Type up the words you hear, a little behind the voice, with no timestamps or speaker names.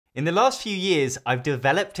In the last few years, I've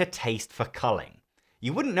developed a taste for culling.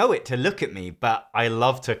 You wouldn't know it to look at me, but I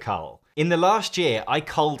love to cull. In the last year, I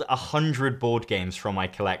culled 100 board games from my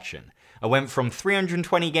collection. I went from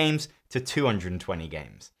 320 games to 220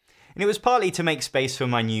 games. And it was partly to make space for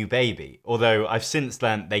my new baby, although I've since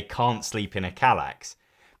learnt they can't sleep in a Kallax.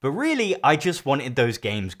 But really, I just wanted those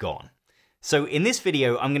games gone. So in this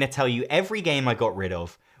video, I'm going to tell you every game I got rid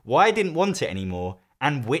of, why I didn't want it anymore,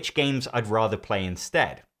 and which games I'd rather play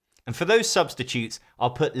instead. And for those substitutes,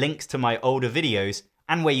 I'll put links to my older videos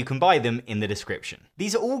and where you can buy them in the description.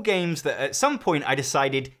 These are all games that at some point I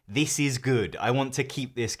decided, this is good, I want to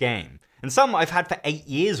keep this game. And some I've had for 8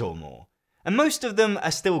 years or more. And most of them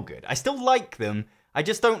are still good. I still like them, I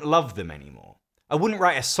just don't love them anymore. I wouldn't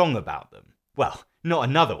write a song about them. Well, not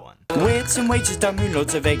another one. Wits and Wagers, dumb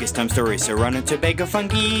moonlords of Vegas, time stories, Serrano to Bega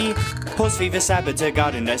Funky. Horse fever, Saboteur,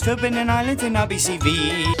 Garden Dice, Forbidden Island in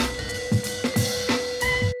RBCV.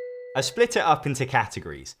 I split it up into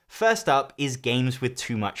categories. First up is games with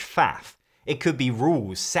too much faff. It could be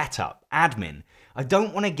rules, setup, admin. I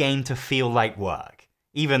don't want a game to feel like work.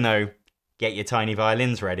 Even though, get your tiny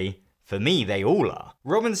violins ready, for me they all are.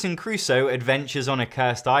 Robinson Crusoe Adventures on a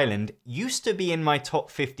Cursed Island used to be in my top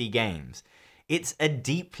 50 games. It's a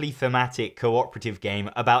deeply thematic cooperative game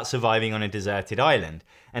about surviving on a deserted island,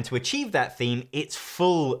 and to achieve that theme, it's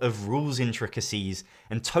full of rules intricacies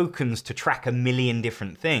and tokens to track a million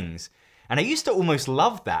different things. And I used to almost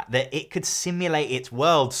love that it could simulate its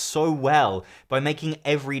world so well by making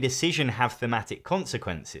every decision have thematic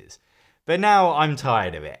consequences. But now I'm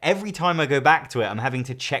tired of it. Every time I go back to it, I'm having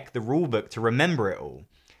to check the rulebook to remember it all.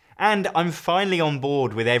 And I'm finally on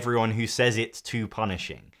board with everyone who says it's too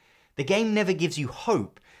punishing. The game never gives you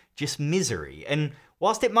hope, just misery, and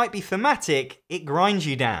whilst it might be thematic, it grinds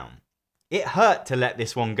you down. It hurt to let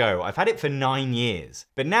this one go. I've had it for 9 years.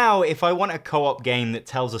 But now, if I want a co-op game that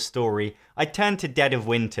tells a story, I turn to Dead of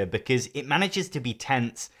Winter because it manages to be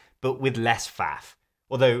tense, but with less faff.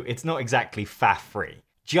 Although it's not exactly faff-free.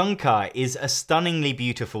 Junker is a stunningly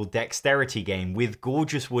beautiful dexterity game with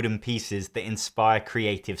gorgeous wooden pieces that inspire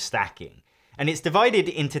creative stacking. And it's divided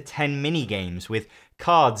into 10 mini-games with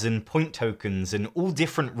cards and point tokens and all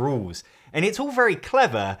different rules. And it's all very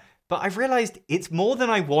clever, but I've realised it's more than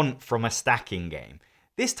I want from a stacking game.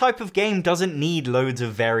 This type of game doesn't need loads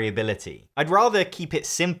of variability. I'd rather keep it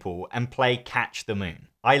simple and play Catch the Moon.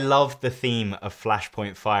 I love the theme of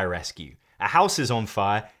Flashpoint Fire Rescue. A house is on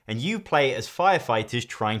fire and you play as firefighters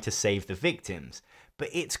trying to save the victims. But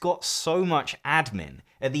it's got so much admin.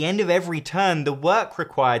 At the end of every turn, the work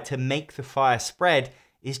required to make the fire spread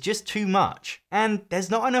is just too much. And there's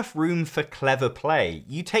not enough room for clever play.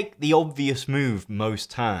 You take the obvious move most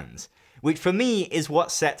turns, which for me is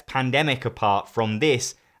what sets Pandemic apart from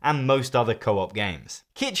this and most other co-op games.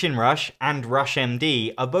 Kitchen Rush and Rush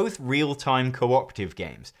MD are both real-time cooperative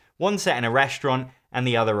games, one set in a restaurant and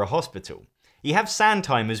the other a hospital. You have sand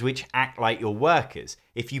timers which act like your workers.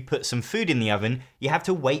 If you put some food in the oven, you have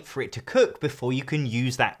to wait for it to cook before you can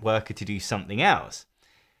use that worker to do something else.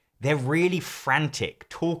 They're really frantic,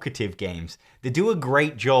 talkative games that do a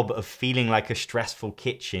great job of feeling like a stressful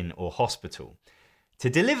kitchen or hospital. To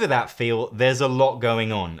deliver that feel, there's a lot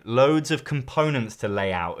going on, loads of components to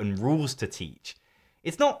lay out and rules to teach.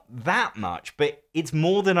 It's not that much, but it's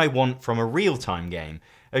more than I want from a real-time game,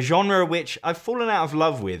 a genre which I've fallen out of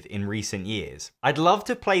love with in recent years. I'd love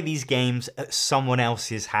to play these games at someone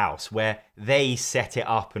else's house, where they set it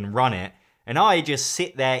up and run it, and I just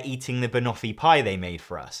sit there eating the banoffee pie they made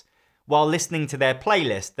for us, while listening to their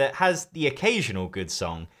playlist that has the occasional good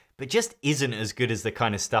song, but just isn't as good as the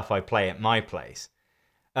kind of stuff I play at my place.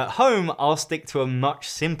 At home, I'll stick to a much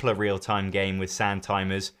simpler real-time game with sand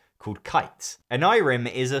timers called Kites. An Irem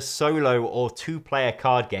is a solo or 2-player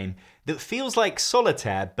card game that feels like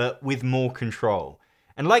solitaire but with more control.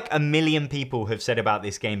 And like a million people have said about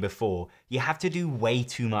this game before, you have to do way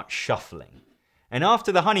too much shuffling. And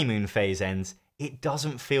after the honeymoon phase ends, it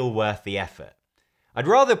doesn't feel worth the effort. I'd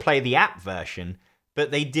rather play the app version,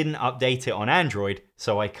 but they didn't update it on Android,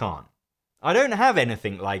 so I can't. I don't have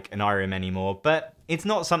anything like an Irem anymore, but it's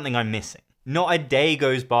not something I'm missing. Not a day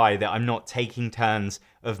goes by that I'm not taking turns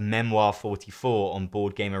of Memoir 44 on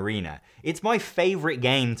Board Game Arena. It's my favourite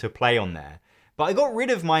game to play on there. But I got rid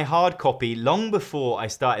of my hard copy long before I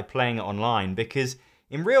started playing it online because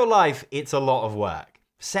in real life it's a lot of work.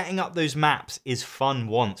 Setting up those maps is fun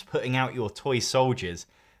once, putting out your toy soldiers,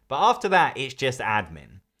 but after that it's just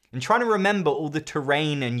admin. And trying to remember all the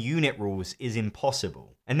terrain and unit rules is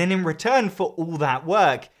impossible. And then in return for all that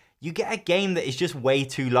work, you get a game that is just way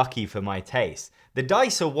too lucky for my taste. The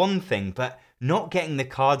dice are one thing, but not getting the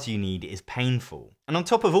cards you need is painful. And on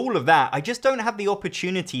top of all of that, I just don't have the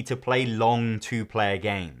opportunity to play long 2-player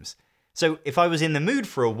games. So if I was in the mood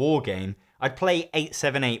for a war game, I'd play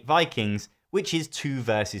 878 Vikings, which is 2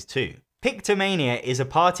 versus 2. Pictomania is a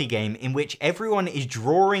party game in which everyone is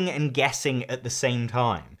drawing and guessing at the same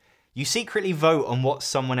time. You secretly vote on what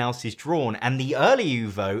someone else is drawn, and the earlier you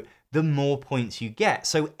vote, the more points you get,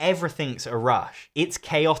 so everything's a rush. It's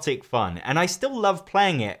chaotic fun, and I still love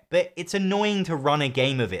playing it, but it's annoying to run a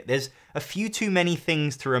game of it. There's a few too many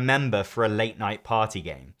things to remember for a late night party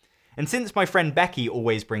game. And since my friend Becky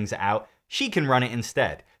always brings it out, she can run it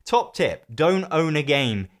instead. Top tip, don't own a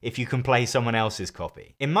game if you can play someone else's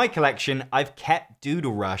copy. In my collection, I've kept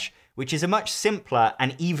Doodle Rush, which is a much simpler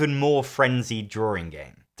and even more frenzied drawing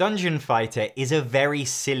game. Dungeon Fighter is a very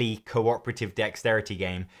silly cooperative dexterity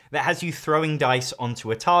game that has you throwing dice onto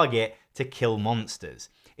a target to kill monsters.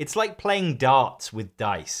 It's like playing darts with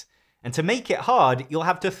dice. And to make it hard, you'll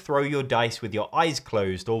have to throw your dice with your eyes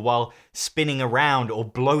closed or while spinning around or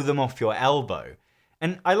blow them off your elbow.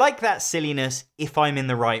 And I like that silliness if I'm in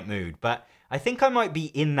the right mood, but I think I might be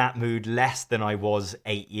in that mood less than I was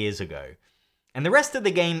 8 years ago. And the rest of the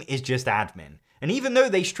game is just admin. And even though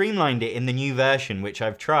they streamlined it in the new version, which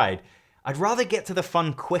I've tried, I'd rather get to the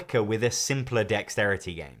fun quicker with a simpler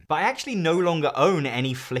dexterity game. But I actually no longer own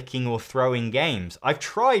any flicking or throwing games. I've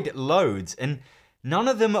tried loads, and none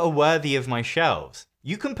of them are worthy of my shelves.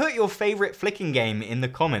 You can put your favorite flicking game in the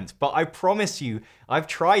comments, but I promise you, I've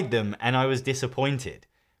tried them and I was disappointed.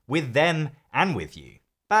 With them and with you.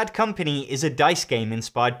 Bad Company is a dice game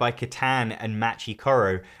inspired by Catan and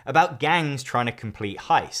Machikoro about gangs trying to complete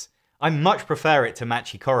heists. I much prefer it to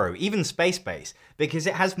Machikoro, even Space Base, because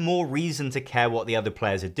it has more reason to care what the other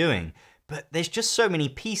players are doing, but there's just so many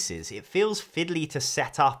pieces, it feels fiddly to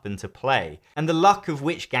set up and to play, and the luck of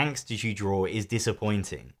which gangsters you draw is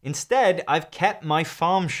disappointing. Instead, I've kept my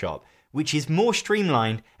farm shop, which is more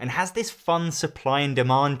streamlined and has this fun supply and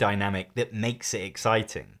demand dynamic that makes it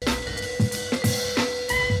exciting.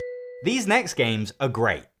 These next games are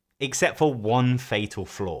great, except for one fatal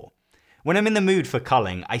flaw. When I'm in the mood for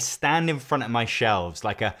culling, I stand in front of my shelves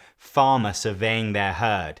like a farmer surveying their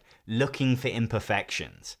herd, looking for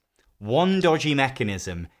imperfections. One dodgy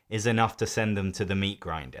mechanism is enough to send them to the meat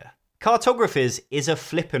grinder. Cartographers is a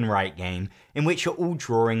flip and write game in which you're all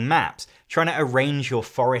drawing maps, trying to arrange your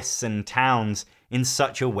forests and towns in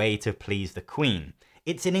such a way to please the queen.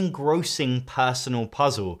 It's an engrossing personal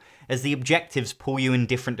puzzle as the objectives pull you in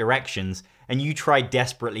different directions and you try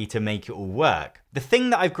desperately to make it all work. The thing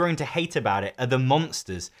that I've grown to hate about it are the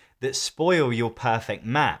monsters that spoil your perfect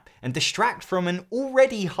map and distract from an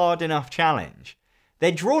already hard enough challenge.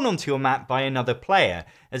 They're drawn onto your map by another player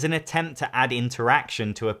as an attempt to add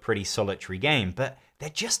interaction to a pretty solitary game, but they're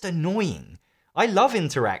just annoying. I love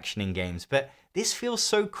interaction in games, but this feels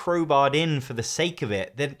so crowbarred in for the sake of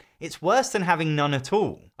it that it's worse than having none at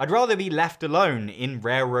all. I'd rather be left alone in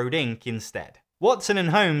Railroad Inc. instead. Watson and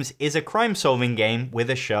Holmes is a crime-solving game with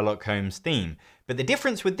a Sherlock Holmes theme, but the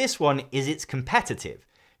difference with this one is it's competitive.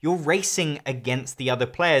 You're racing against the other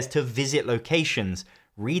players to visit locations,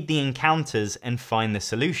 read the encounters, and find the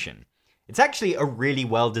solution. It's actually a really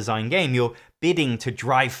well-designed game. You're bidding to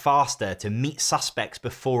drive faster, to meet suspects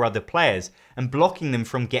before other players, and blocking them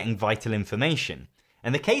from getting vital information.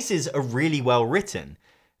 And the cases are really well written.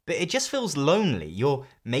 But it just feels lonely. You're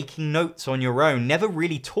making notes on your own, never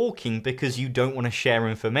really talking because you don't want to share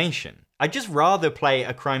information. I'd just rather play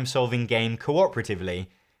a crime-solving game cooperatively,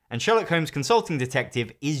 and Sherlock Holmes Consulting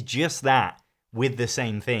Detective is just that, with the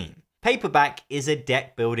same theme. Paperback is a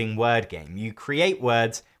deck-building word game. You create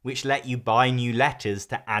words which let you buy new letters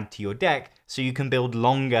to add to your deck so you can build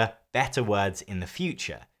longer, better words in the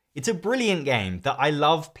future. It's a brilliant game that I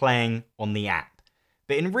love playing on the app.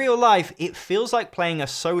 But in real life, it feels like playing a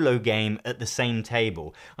solo game at the same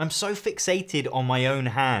table. I'm so fixated on my own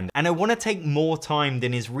hand, and I want to take more time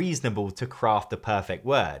than is reasonable to craft the perfect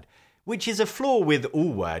word, which is a flaw with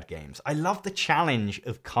all word games. I love the challenge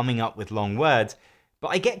of coming up with long words, but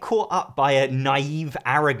I get caught up by a naive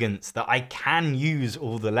arrogance that I can use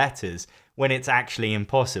all the letters when it's actually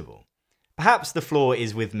impossible. Perhaps the flaw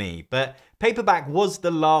is with me, but Paperback was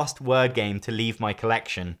the last word game to leave my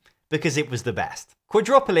collection because it was the best.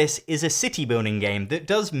 Quadropolis is a city building game that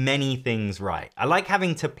does many things right. I like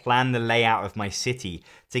having to plan the layout of my city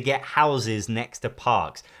to get houses next to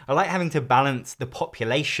parks. I like having to balance the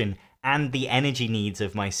population and the energy needs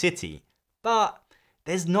of my city. But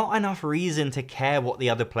there's not enough reason to care what the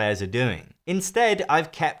other players are doing. Instead,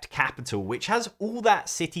 I've kept Capital, which has all that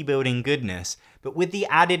city building goodness, but with the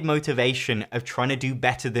added motivation of trying to do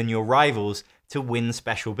better than your rivals to win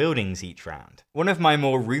special buildings each round. One of my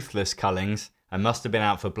more ruthless cullings, I must have been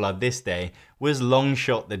out for blood this day, was Long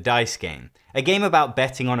Shot the Dice Game, a game about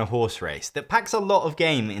betting on a horse race that packs a lot of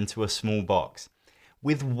game into a small box.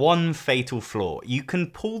 With one fatal flaw, you can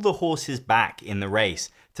pull the horses back in the race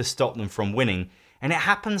to stop them from winning, and it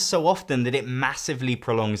happens so often that it massively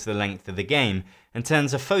prolongs the length of the game and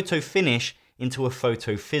turns a photo finish into a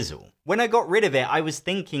photo fizzle. When I got rid of it, I was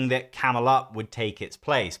thinking that Camel Up would take its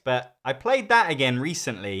place, but I played that again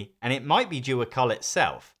recently and it might be due a cull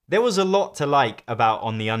itself. There was a lot to like about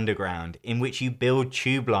On the Underground, in which you build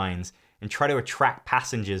tube lines and try to attract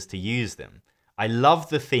passengers to use them. I love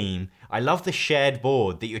the theme, I love the shared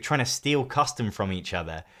board that you're trying to steal custom from each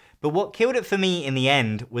other, but what killed it for me in the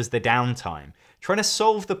end was the downtime. Trying to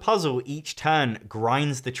solve the puzzle each turn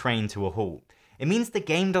grinds the train to a halt. It means the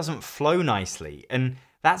game doesn't flow nicely, and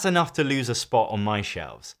that's enough to lose a spot on my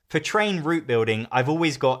shelves. For train route building, I've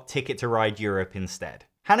always got Ticket to Ride Europe instead.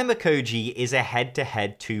 Hanamakoji is a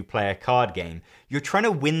head-to-head two-player card game. You're trying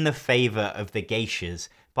to win the favour of the geishas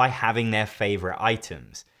by having their favourite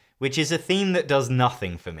items, which is a theme that does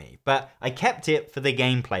nothing for me, but I kept it for the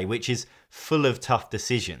gameplay, which is full of tough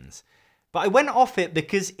decisions. But I went off it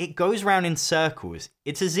because it goes round in circles.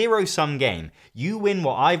 It's a zero-sum game. You win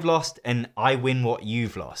what I've lost and I win what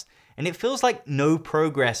you've lost. And it feels like no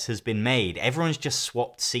progress has been made. Everyone's just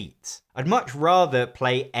swapped seats. I'd much rather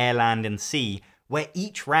play Air, Land and Sea, where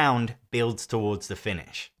each round builds towards the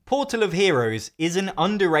finish. Portal of Heroes is an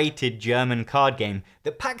underrated German card game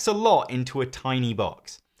that packs a lot into a tiny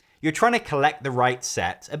box. You're trying to collect the right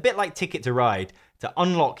sets, a bit like Ticket to Ride, to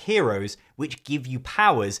unlock heroes which give you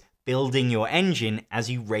powers building your engine as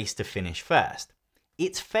you race to finish first.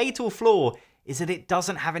 Its fatal flaw is that it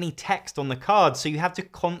doesn't have any text on the card, so you have to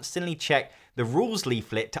constantly check the rules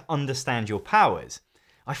leaflet to understand your powers.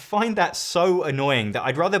 I find that so annoying that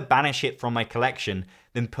I'd rather banish it from my collection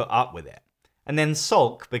than put up with it, and then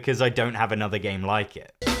sulk because I don't have another game like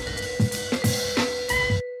it.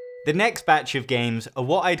 The next batch of games are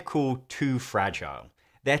what I'd call too fragile.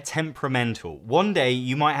 They're temperamental. One day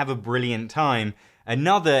you might have a brilliant time,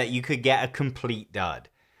 another you could get a complete dud.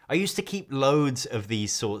 I used to keep loads of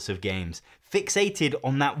these sorts of games, fixated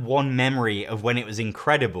on that one memory of when it was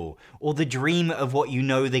incredible, or the dream of what you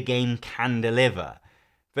know the game can deliver.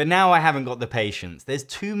 But now I haven't got the patience. There's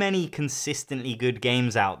too many consistently good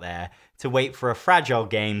games out there to wait for a fragile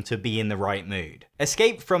game to be in the right mood.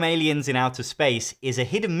 Escape from Aliens in Outer Space is a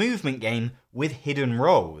hidden movement game with hidden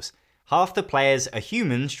roles. Half the players are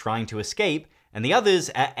humans trying to escape, and the others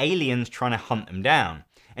are aliens trying to hunt them down.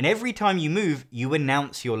 And every time you move, you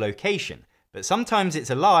announce your location. But sometimes it's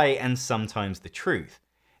a lie and sometimes the truth.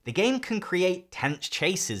 The game can create tense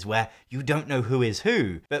chases where you don't know who is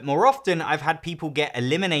who, but more often I've had people get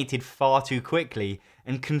eliminated far too quickly,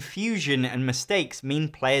 and confusion and mistakes mean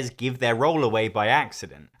players give their role away by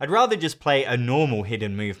accident. I'd rather just play a normal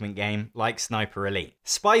hidden movement game like Sniper Elite.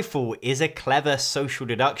 Spyfall is a clever social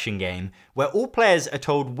deduction game where all players are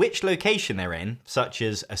told which location they're in, such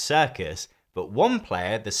as a circus, but one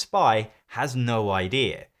player, the spy, has no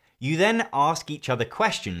idea. You then ask each other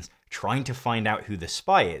questions, trying to find out who the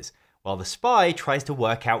spy is, while the spy tries to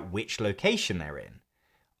work out which location they're in.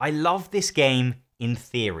 I love this game in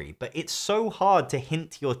theory, but it's so hard to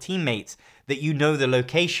hint to your teammates that you know the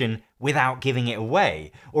location without giving it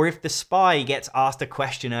away. Or if the spy gets asked a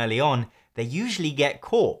question early on, they usually get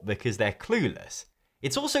caught because they're clueless.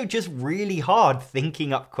 It's also just really hard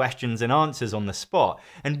thinking up questions and answers on the spot,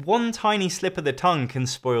 and one tiny slip of the tongue can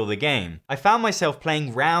spoil the game. I found myself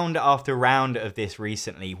playing round after round of this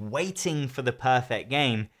recently, waiting for the perfect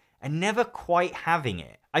game, and never quite having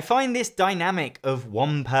it. I find this dynamic of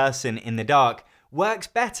one person in the dark works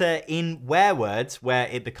better in Werewords, where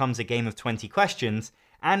it becomes a game of 20 questions,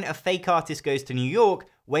 and A Fake Artist Goes to New York,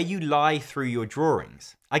 where you lie through your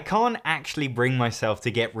drawings. I can't actually bring myself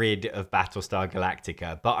to get rid of Battlestar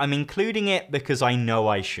Galactica, but I'm including it because I know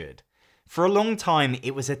I should. For a long time,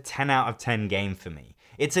 it was a 10 out of 10 game for me.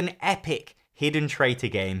 It's an epic hidden traitor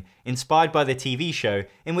game inspired by the TV show,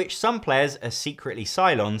 in which some players are secretly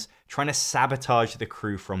Cylons trying to sabotage the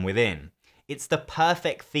crew from within. It's the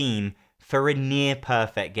perfect theme for a near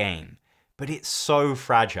perfect game. But it's so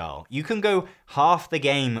fragile. You can go half the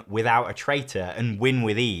game without a traitor and win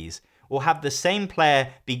with ease, or have the same player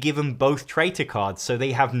be given both traitor cards so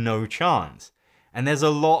they have no chance. And there's a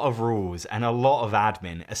lot of rules and a lot of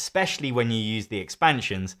admin, especially when you use the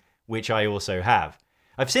expansions, which I also have.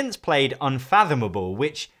 I've since played Unfathomable,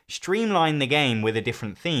 which streamlined the game with a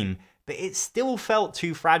different theme, but it still felt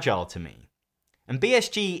too fragile to me. And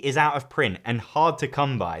BSG is out of print and hard to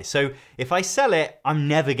come by, so if I sell it, I'm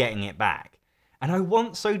never getting it back. and I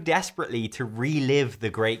want so desperately to relive the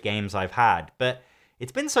great games I've had, but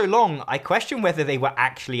it's been so long, I question whether they were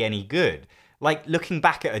actually any good. Like looking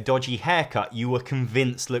back at a dodgy haircut you were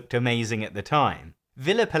convinced looked amazing at the time.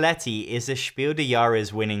 Villa Paletti is a Spiel des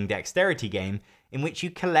Jahres winning dexterity game in which you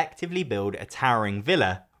collectively build a towering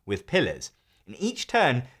villa with pillars. In each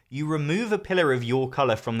turn, you remove a pillar of your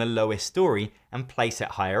colour from the lowest story and place it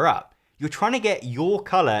higher up. You're trying to get your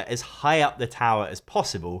colour as high up the tower as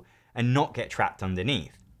possible and not get trapped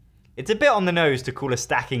underneath. It's a bit on the nose to call a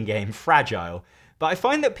stacking game fragile, but I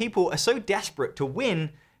find that people are so desperate to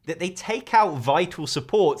win that they take out vital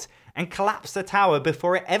supports and collapse the tower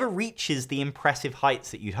before it ever reaches the impressive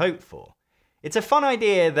heights that you'd hoped for. It's a fun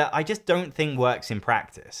idea that I just don't think works in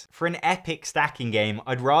practice. For an epic stacking game,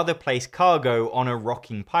 I'd rather place cargo on a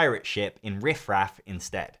rocking pirate ship in Riff Raff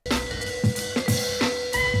instead.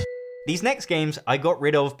 These next games I got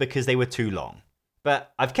rid of because they were too long.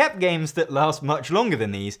 But I've kept games that last much longer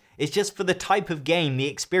than these. It's just for the type of game, the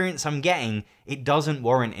experience I'm getting, it doesn't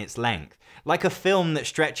warrant its length. Like a film that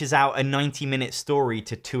stretches out a 90-minute story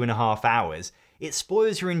to 2.5 hours, it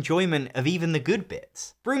spoils your enjoyment of even the good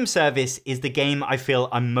bits. Broom Service is the game I feel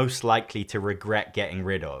I'm most likely to regret getting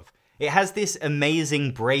rid of. It has this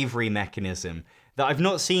amazing bravery mechanism that I've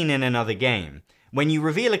not seen in another game. When you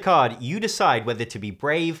reveal a card, you decide whether to be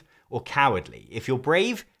brave or cowardly. If you're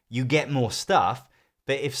brave, you get more stuff,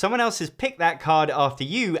 but if someone else has picked that card after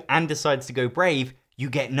you and decides to go brave, you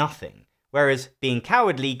get nothing. Whereas being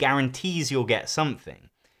cowardly guarantees you'll get something.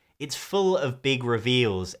 It's full of big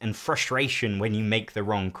reveals and frustration when you make the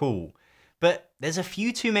wrong call. But there's a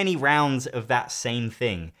few too many rounds of that same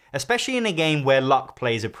thing, especially in a game where luck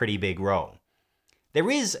plays a pretty big role. There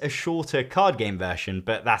is a shorter card game version,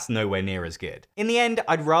 but that's nowhere near as good. In the end,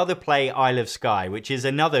 I'd rather play Isle of Skye, which is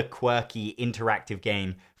another quirky, interactive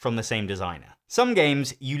game from the same designer. Some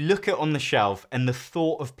games you look at on the shelf and the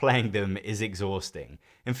thought of playing them is exhausting,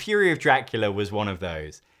 and Fury of Dracula was one of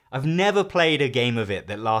those. I've never played a game of it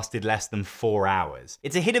that lasted less than 4 hours.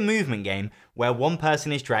 It's a hidden movement game where one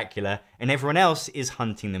person is Dracula and everyone else is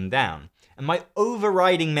hunting them down. And my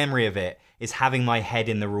overriding memory of it is having my head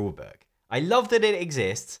in the rulebook. I love that it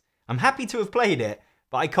exists, I'm happy to have played it,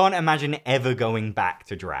 but I can't imagine ever going back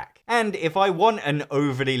to Drac. And if I want an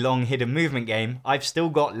overly long hidden movement game, I've still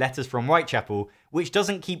got Letters from Whitechapel, which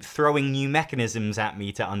doesn't keep throwing new mechanisms at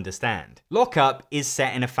me to understand. Lock Up is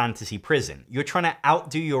set in a fantasy prison. You're trying to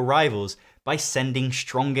outdo your rivals by sending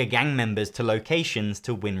stronger gang members to locations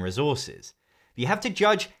to win resources. You have to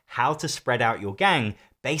judge how to spread out your gang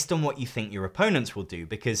based on what you think your opponents will do,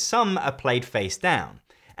 because some are played face down.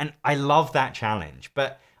 And I love that challenge,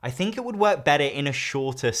 but I think it would work better in a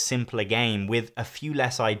shorter, simpler game with a few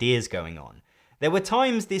less ideas going on. There were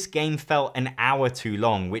times this game felt an hour too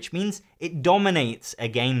long, which means it dominates a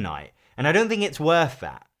game night, and I don't think it's worth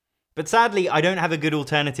that. But sadly, I don't have a good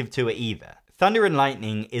alternative to it either. Thunder and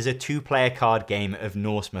Lightning is a 2-player card game of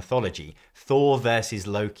Norse mythology, Thor versus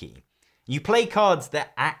Loki. You play cards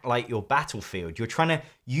that act like your battlefield. You're trying to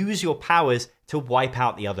use your powers to wipe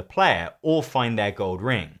out the other player or find their gold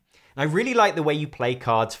ring. And I really like the way you play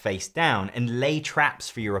cards face down and lay traps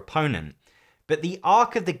for your opponent. But the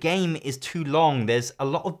arc of the game is too long. There's a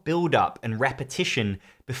lot of build-up and repetition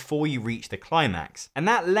before you reach the climax. And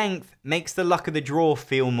that length makes the luck of the draw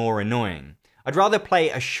feel more annoying. I'd rather play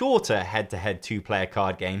a shorter head-to-head 2-player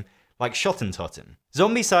card game like Schotten Totten.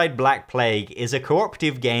 Zombicide Black Plague is a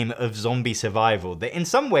cooperative game of zombie survival that in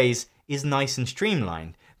some ways is nice and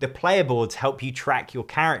streamlined. The player boards help you track your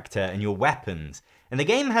character and your weapons. And the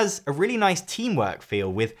game has a really nice teamwork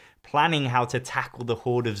feel with planning how to tackle the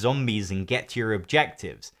horde of zombies and get to your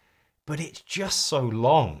objectives. But it's just so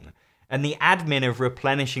long, and the admin of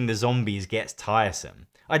replenishing the zombies gets tiresome.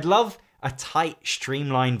 I'd love a tight,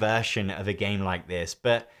 streamlined version of a game like this,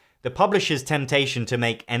 but the publisher's temptation to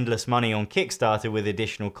make endless money on Kickstarter with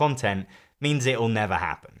additional content means it'll never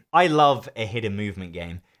happen. I love a hidden movement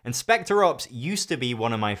game, and Spectre Ops used to be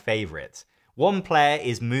one of my favorites. One player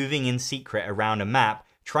is moving in secret around a map,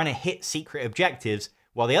 trying to hit secret objectives,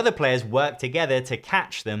 while the other players work together to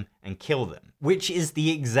catch them and kill them. Which is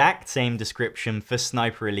the exact same description for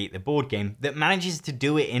Sniper Elite the board game that manages to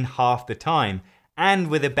do it in half the time, and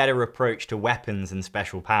with a better approach to weapons and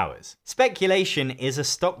special powers. Speculation is a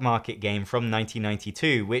stock market game from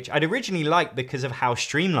 1992, which I'd originally liked because of how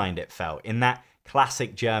streamlined it felt in that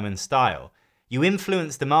classic German style. You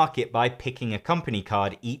influence the market by picking a company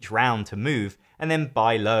card each round to move, and then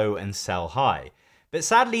buy low and sell high. But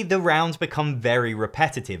sadly, the rounds become very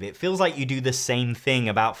repetitive. It feels like you do the same thing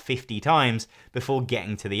about 50 times before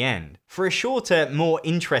getting to the end. For a shorter, more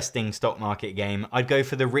interesting stock market game, I'd go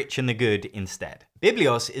for The Rich and the Good instead.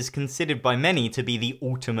 Biblios is considered by many to be the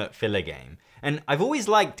ultimate filler game, and I've always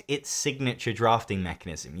liked its signature drafting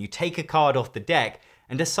mechanism. You take a card off the deck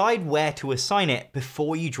and decide where to assign it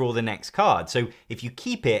before you draw the next card. So if you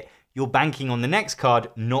keep it, you're banking on the next card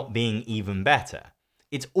not being even better.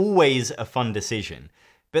 It's always a fun decision,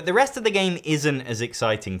 but the rest of the game isn't as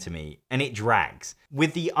exciting to me, and it drags.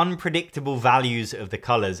 With the unpredictable values of the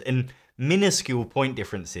colours and minuscule point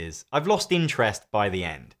differences, I've lost interest by the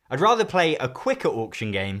end. I'd rather play a quicker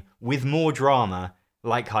auction game with more drama,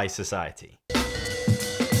 like High Society.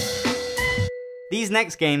 These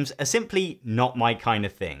next games are simply not my kind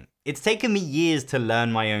of thing. It's taken me years to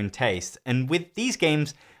learn my own taste, and with these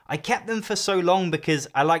games, I kept them for so long because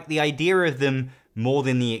I like the idea of them more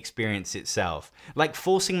than the experience itself. Like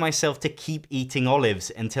forcing myself to keep eating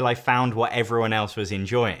olives until I found what everyone else was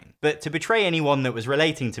enjoying. But to betray anyone that was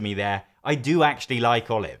relating to me there, I do actually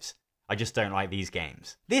like olives. I just don't like these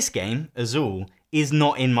games. This game, Azul, is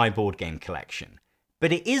not in my board game collection,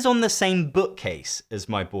 but it is on the same bookcase as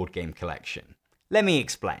my board game collection. Let me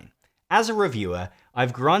explain. As a reviewer,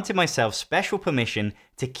 I've granted myself special permission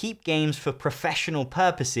to keep games for professional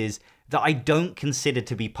purposes that I don't consider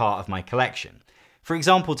to be part of my collection. For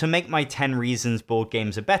example, to make my 10 Reasons Board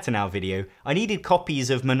Games Are Better Now video, I needed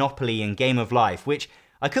copies of Monopoly and Game of Life, which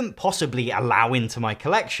I couldn't possibly allow into my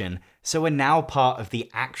collection, so are now part of the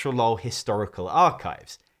actual LOL historical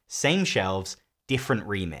archives. Same shelves, different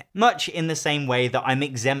remit. Much in the same way that I'm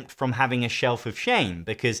exempt from having a shelf of shame,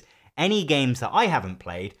 because any games that I haven't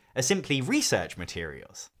played are simply research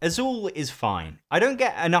materials. Azul is fine. I don't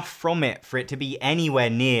get enough from it for it to be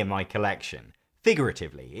anywhere near my collection.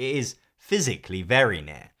 Figuratively, it is physically very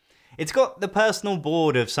near. It's got the personal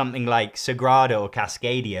board of something like Sagrada or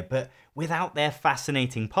Cascadia, but without their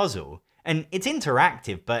fascinating puzzle. And it's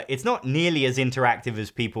interactive, but it's not nearly as interactive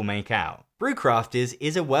as people make out. Brewcrafters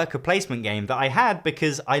is a worker placement game that I had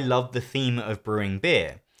because I love the theme of brewing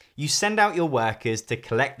beer. You send out your workers to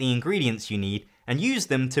collect the ingredients you need and use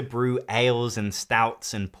them to brew ales and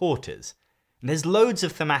stouts and porters. And there's loads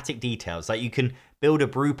of thematic details, like you can build a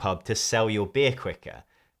brew pub to sell your beer quicker.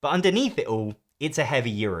 But underneath it all, it's a heavy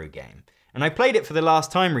Euro game. And I played it for the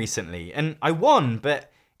last time recently, and I won,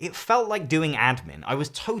 but it felt like doing admin. I was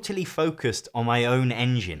totally focused on my own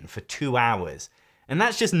engine for 2 hours. And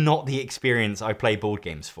that's just not the experience I play board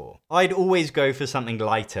games for. I'd always go for something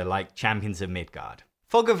lighter like Champions of Midgard.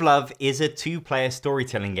 Fog of Love is a 2-player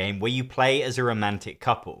storytelling game where you play as a romantic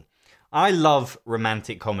couple. I love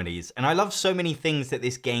romantic comedies, and I love so many things that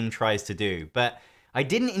this game tries to do, but I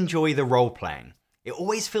didn't enjoy the role-playing. It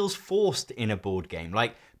always feels forced in a board game,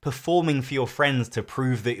 like performing for your friends to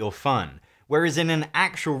prove that you're fun. Whereas in an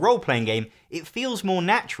actual role-playing game, it feels more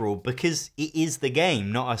natural because it is the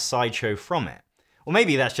game, not a sideshow from it. Or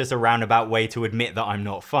maybe that's just a roundabout way to admit that I'm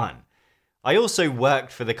not fun. I also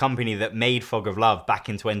worked for the company that made Fog of Love back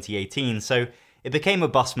in 2018, so it became a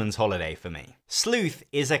busman's holiday for me. Sleuth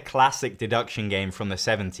is a classic deduction game from the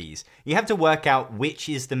 70s. You have to work out which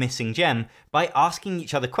is the missing gem by asking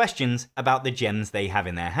each other questions about the gems they have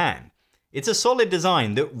in their hand. It's a solid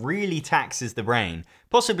design that really taxes the brain,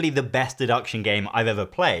 possibly the best deduction game I've ever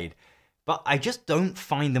played, but I just don't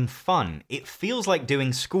find them fun. It feels like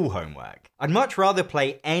doing school homework. I'd much rather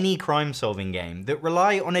play any crime-solving game that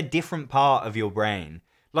rely on a different part of your brain,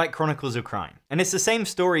 like Chronicles of Crime. And it's the same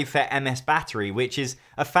story for MS Battery, which is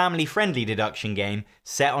a family-friendly deduction game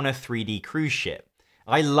set on a 3D cruise ship.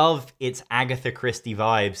 I love its Agatha Christie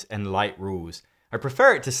vibes and light rules. I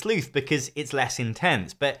prefer it to Sleuth because it's less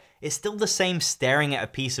intense, but it's still the same staring at a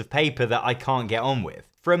piece of paper that I can't get on with.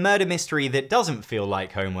 For a murder mystery that doesn't feel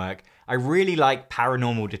like homework, I really like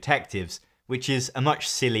Paranormal Detectives, which is a much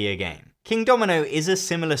sillier game. King Domino is a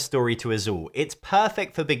similar story to Azul. It's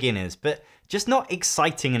perfect for beginners, but just not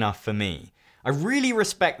exciting enough for me. I really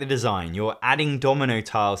respect the design. You're adding domino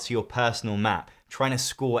tiles to your personal map, trying to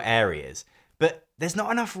score areas, but there's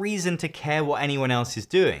not enough reason to care what anyone else is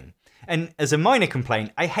doing. And as a minor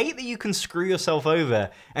complaint, I hate that you can screw yourself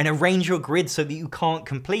over and arrange your grid so that you can't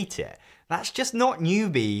complete it. That's just not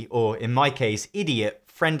newbie, or in my case, idiot,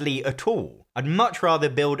 friendly at all. I'd much rather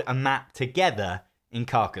build a map together in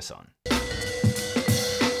Carcassonne.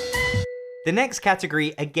 The next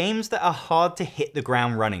category are games that are hard to hit the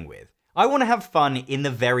ground running with. I want to have fun in the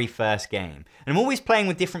very first game, and I'm always playing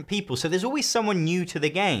with different people, so there's always someone new to the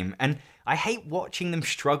game, and I hate watching them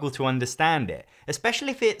struggle to understand it,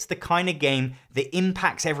 especially if it's the kind of game that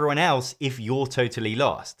impacts everyone else if you're totally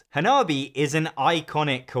lost. Hanabi is an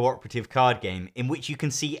iconic cooperative card game in which you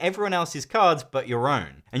can see everyone else's cards but your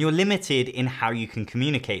own, and you're limited in how you can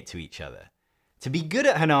communicate to each other. To be good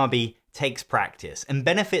at Hanabi takes practice and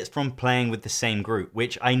benefits from playing with the same group,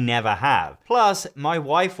 which I never have. Plus, my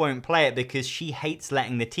wife won't play it because she hates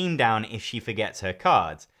letting the team down if she forgets her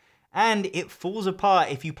cards. And it falls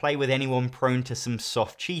apart if you play with anyone prone to some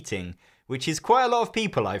soft cheating, which is quite a lot of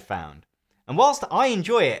people I've found. And whilst I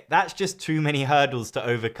enjoy it, that's just too many hurdles to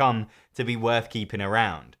overcome to be worth keeping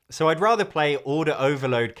around. So I'd rather play Order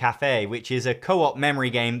Overload Cafe, which is a co-op memory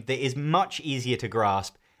game that is much easier to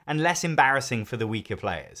grasp and less embarrassing for the weaker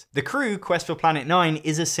players. The Crew Quest for Planet 9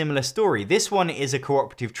 is a similar story. This one is a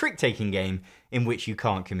cooperative trick-taking game in which you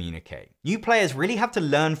can't communicate. New players really have to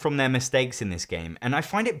learn from their mistakes in this game, and I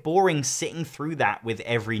find it boring sitting through that with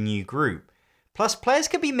every new group. Plus, players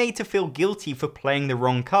can be made to feel guilty for playing the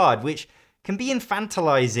wrong card, which can be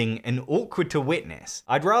infantilizing and awkward to witness.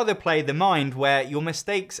 I'd rather play The Mind, where your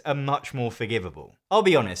mistakes are much more forgivable. I'll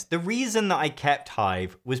be honest, the reason that I kept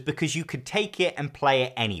Hive was because you could take it and play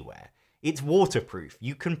it anywhere. It's waterproof,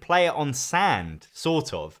 you can play it on sand,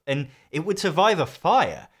 sort of, and it would survive a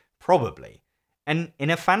fire, probably. And in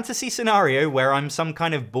a fantasy scenario where I'm some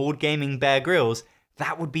kind of board gaming Bear Grylls,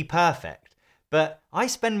 that would be perfect. But I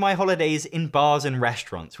spend my holidays in bars and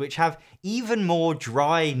restaurants, which have even more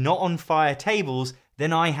dry, not on fire tables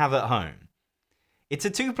than I have at home. It's a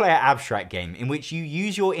two-player abstract game in which you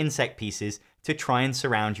use your insect pieces to try and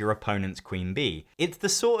surround your opponent's queen bee. It's the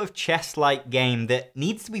sort of chess-like game that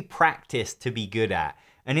needs to be practiced to be good at,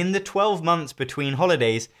 and in the 12 months between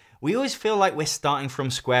holidays, we always feel like we're starting from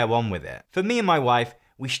square one with it. For me and my wife,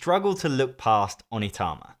 we struggle to look past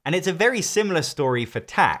Onitama. And it's a very similar story for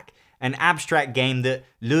Tak, an abstract game that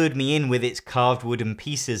lured me in with its carved wooden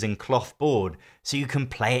pieces and cloth board, so you can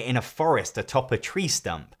play it in a forest atop a tree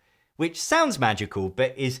stump, which sounds magical,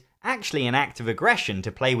 but is actually an act of aggression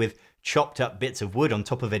to play with chopped up bits of wood on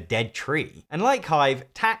top of a dead tree. And like Hive,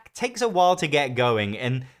 Tak takes a while to get going,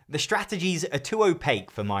 and the strategies are too opaque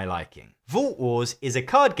for my liking. Vault Wars is a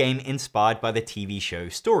card game inspired by the TV show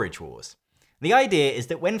Storage Wars. The idea is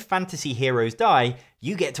that when fantasy heroes die,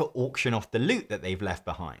 you get to auction off the loot that they've left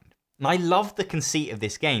behind. And I love the conceit of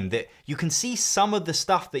this game, that you can see some of the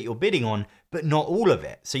stuff that you're bidding on, but not all of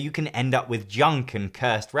it, so you can end up with junk and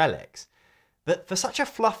cursed relics. But for such a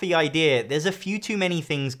fluffy idea, there's a few too many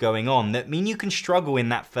things going on that mean you can struggle in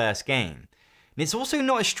that first game. And it's also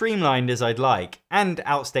not as streamlined as I'd like, and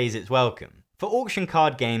outstays its welcome. For auction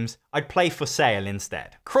card games, I'd play For Sale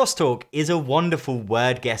instead. Crosstalk is a wonderful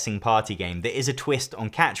word-guessing party game that is a twist on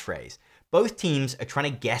catchphrase. Both teams are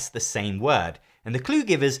trying to guess the same word, and the clue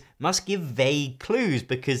givers must give vague clues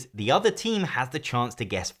because the other team has the chance to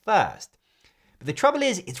guess first. But the trouble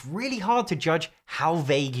is, it's really hard to judge how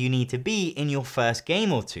vague you need to be in your first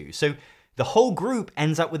game or two, so the whole group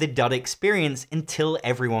ends up with a dud experience until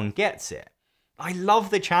everyone gets it. I love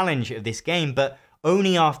the challenge of this game, but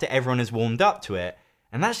only after everyone has warmed up to it,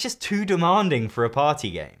 and that's just too demanding for a party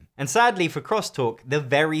game. And sadly for Crosstalk, the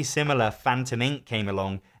very similar Phantom Inc. came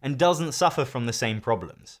along and doesn't suffer from the same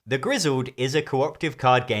problems. The Grizzled is a cooperative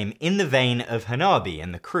card game in the vein of Hanabi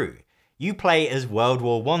and The Crew. You play as World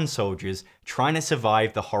War I soldiers trying to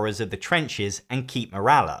survive the horrors of the trenches and keep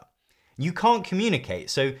morale up. You can't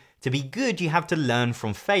communicate, so to be good you have to learn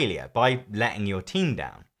from failure by letting your team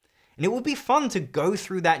down. And it will be fun to go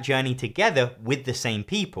through that journey together with the same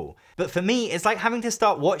people. But for me, it's like having to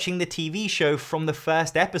start watching the TV show from the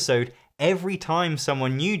first episode every time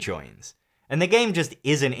someone new joins. And the game just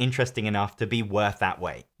isn't interesting enough to be worth that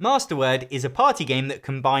wait. Masterword is a party game that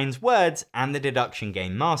combines words and the deduction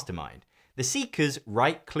game Mastermind. The seekers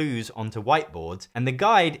write clues onto whiteboards, and the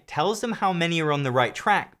guide tells them how many are on the right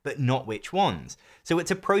track, but not which ones. So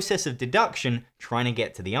it's a process of deduction trying to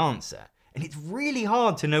get to the answer. And it's really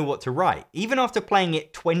hard to know what to write. Even after playing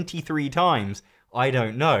it 23 times, I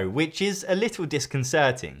don't know, which is a little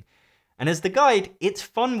disconcerting. And as the guide, it's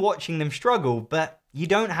fun watching them struggle, but you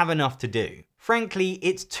don't have enough to do. Frankly,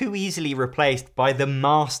 it's too easily replaced by the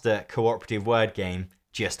master cooperative word game,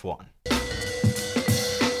 Just One.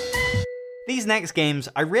 These next games,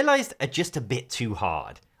 I realized, are just a bit too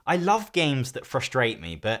hard. I love games that frustrate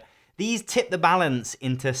me, but these tip the balance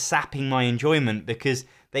into sapping my enjoyment because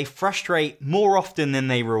they frustrate more often than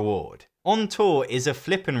they reward. On Tour is a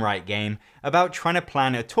flip and write game about trying to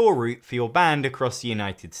plan a tour route for your band across the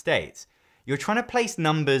United States. You're trying to place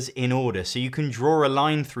numbers in order so you can draw a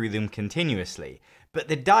line through them continuously, but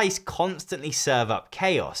the dice constantly serve up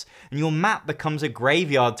chaos, and your map becomes a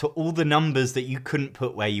graveyard to all the numbers that you couldn't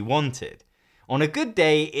put where you wanted. On a good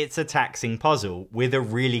day, it's a taxing puzzle with a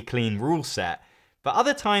really clean rule set, but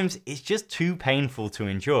other times it's just too painful to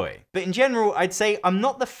enjoy. But in general, I'd say I'm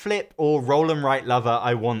not the flip or roll and write lover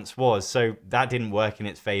I once was, so that didn't work in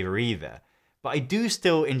its favor either. But I do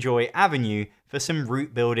still enjoy Avenue for some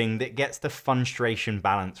route building that gets the frustration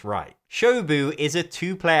balance right. Shobu is a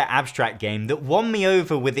 2-player abstract game that won me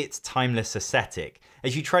over with its timeless aesthetic,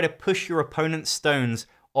 as you try to push your opponent's stones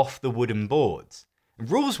off the wooden boards.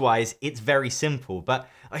 Rules-wise, it's very simple, but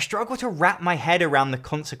I struggle to wrap my head around the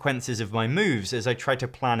consequences of my moves as I try to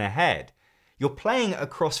plan ahead. You're playing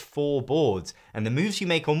across 4 boards, and the moves you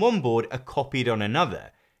make on one board are copied on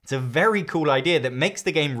another. It's a very cool idea that makes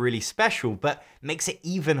the game really special, but makes it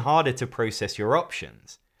even harder to process your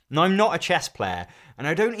options. Now, I'm not a chess player, and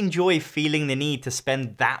I don't enjoy feeling the need to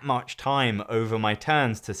spend that much time over my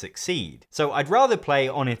turns to succeed. So I'd rather play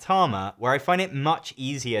Onitama, where I find it much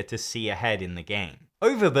easier to see ahead in the game.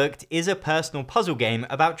 Overbooked is a personal puzzle game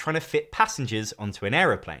about trying to fit passengers onto an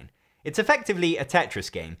aeroplane. It's effectively a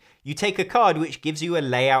Tetris game. You take a card which gives you a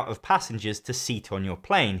layout of passengers to seat on your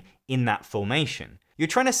plane in that formation. You're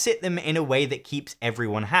trying to sit them in a way that keeps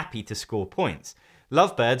everyone happy to score points.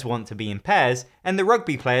 Lovebirds want to be in pairs, and the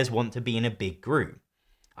rugby players want to be in a big group.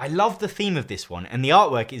 I love the theme of this one, and the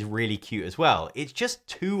artwork is really cute as well. It's just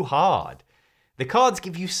too hard. The cards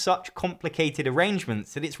give you such complicated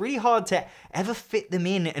arrangements that it's really hard to ever fit them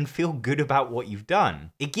in and feel good about what you've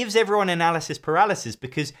done. It gives everyone analysis paralysis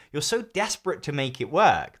because you're so desperate to make it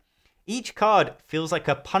work. Each card feels like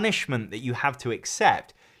a punishment that you have to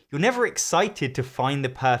accept. You're never excited to find the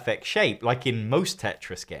perfect shape, like in most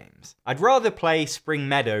Tetris games. I'd rather play Spring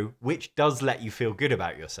Meadow, which does let you feel good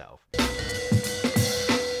about yourself.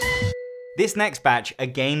 This next batch are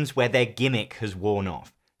games where their gimmick has worn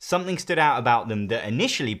off. Something stood out about them that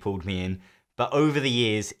initially pulled me in, but over the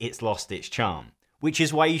years it's lost its charm. Which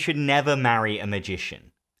is why you should never marry a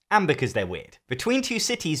magician. And because they're weird. Between Two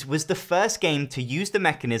Cities was the first game to use the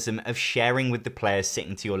mechanism of sharing with the players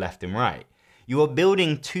sitting to your left and right. You are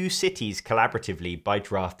building 2 cities collaboratively by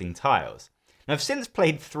drafting tiles. Now, I've since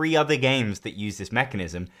played 3 other games that use this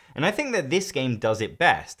mechanism, and I think that this game does it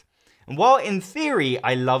best. And while in theory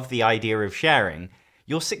I love the idea of sharing,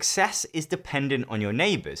 your success is dependent on your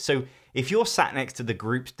neighbours, so if you're sat next to the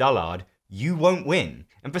group's dullard, you won't win.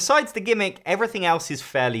 And besides the gimmick, everything else is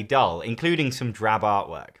fairly dull, including some drab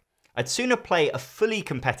artwork. I'd sooner play a fully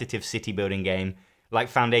competitive city building game like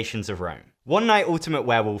Foundations of Rome. One Night Ultimate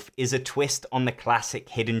Werewolf is a twist on the classic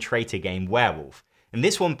hidden traitor game Werewolf, and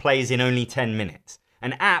this one plays in only 10 minutes.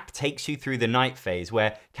 An app takes you through the night phase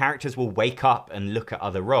where characters will wake up and look at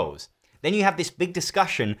other roles. Then you have this big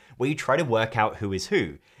discussion where you try to work out who is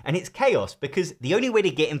who. And it's chaos because the only way to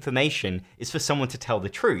get information is for someone to tell the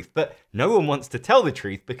truth, but no one wants to tell the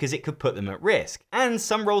truth because it could put them at risk. And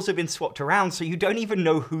some roles have been swapped around so you don't even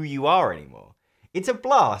know who you are anymore. It's a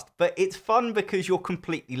blast, but it's fun because you're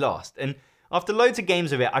completely lost. And after loads of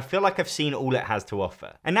games of it, I feel like I've seen all it has to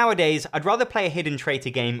offer. And nowadays, I'd rather play a hidden traitor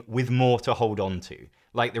game with more to hold on to,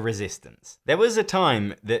 like The Resistance. There was a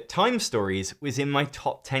time that Time Stories was in my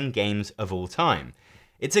top 10 games of all time.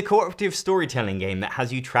 It's a cooperative storytelling game that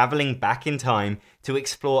has you traveling back in time to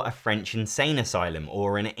explore a French insane asylum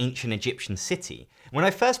or an ancient Egyptian city. When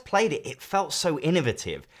I first played it, it felt so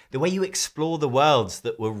innovative, the way you explore the worlds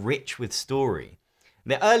that were rich with story.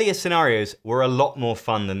 The earlier scenarios were a lot more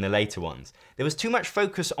fun than the later ones. There was too much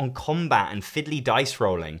focus on combat and fiddly dice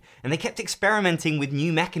rolling, and they kept experimenting with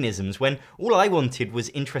new mechanisms when all I wanted was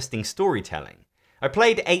interesting storytelling. I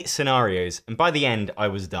played 8 scenarios, and by the end I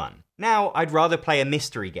was done. Now I'd rather play a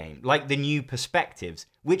mystery game, like the new Perspectives,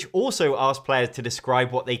 which also asks players to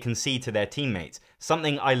describe what they can see to their teammates,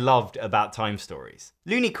 something I loved about Time Stories.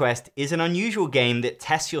 LuniQuest is an unusual game that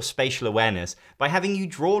tests your spatial awareness by having you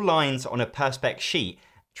draw lines on a Perspex sheet,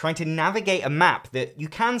 trying to navigate a map that you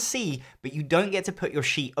can see, but you don't get to put your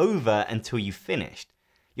sheet over until you've finished.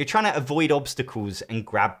 You're trying to avoid obstacles and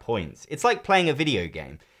grab points. It's like playing a video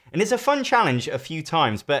game. And it's a fun challenge a few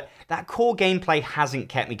times, but that core gameplay hasn't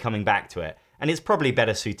kept me coming back to it, and it's probably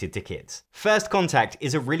better suited to kids. First Contact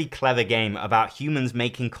is a really clever game about humans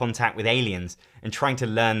making contact with aliens and trying to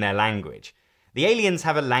learn their language. The aliens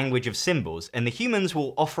have a language of symbols, and the humans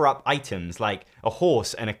will offer up items like a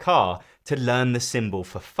horse and a car to learn the symbol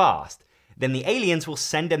for fast. Then the aliens will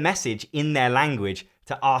send a message in their language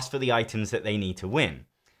to ask for the items that they need to win.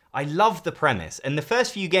 I love the premise, and the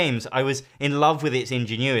first few games I was in love with its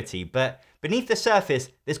ingenuity, but beneath the surface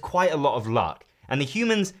there's quite a lot of luck, and the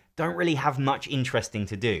humans don't really have much interesting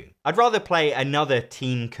to do. I'd rather play another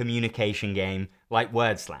team communication game like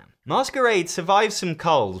Word Slam. Masquerade survives some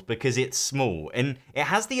culls because it's small, and it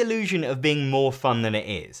has the illusion of being more fun than it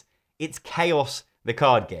is. It's Chaos, the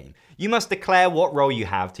card game. You must declare what role you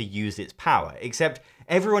have to use its power, except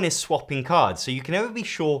everyone is swapping cards, so you can never be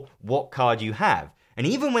sure what card you have. And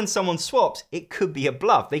even when someone swaps, it could be a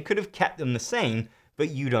bluff. They could have kept them the same,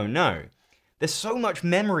 but you don't know. There's so much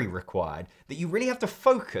memory required that you really have to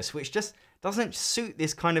focus, which just doesn't suit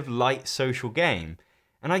this kind of light social game.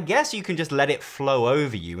 And I guess you can just let it flow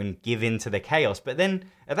over you and give in to the chaos, but then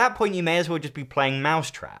at that point you may as well just be playing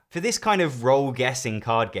Mousetrap. For this kind of role-guessing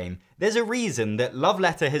card game, there's a reason that Love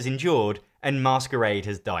Letter has endured and Masquerade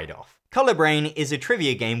has died off. Color Brain is a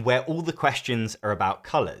trivia game where all the questions are about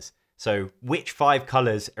colors. So which 5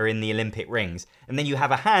 colors are in the Olympic rings? And then you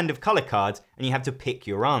have a hand of color cards and you have to pick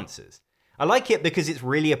your answers. I like it because it's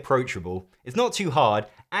really approachable, it's not too hard,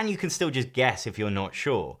 and you can still just guess if you're not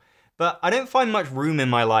sure. But I don't find much room in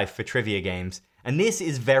my life for trivia games, and this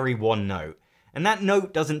is very one note, and that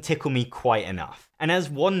note doesn't tickle me quite enough. And as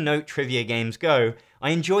one note trivia games go, I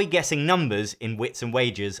enjoy guessing numbers in Wits and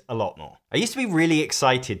Wagers a lot more. I used to be really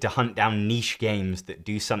excited to hunt down niche games that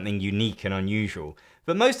do something unique and unusual,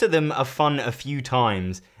 but most of them are fun a few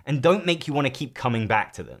times and don't make you want to keep coming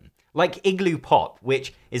back to them. Like Igloo Pop,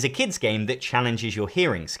 which is a kids game that challenges your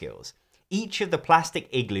hearing skills. Each of the plastic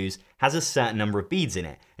igloos has a certain number of beads in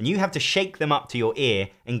it, and you have to shake them up to your ear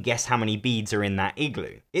and guess how many beads are in that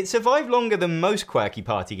igloo. It survived longer than most quirky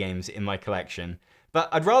party games in my collection, but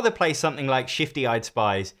I'd rather play something like Shifty-Eyed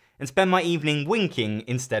Spies and spend my evening winking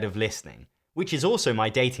instead of listening, which is also my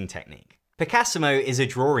dating technique. Picassimo is a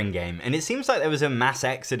drawing game, and it seems like there was a mass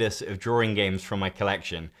exodus of drawing games from my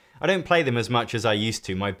collection. I don't play them as much as I used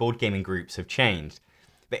to, my board gaming groups have changed.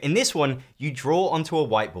 But in this one, you draw onto a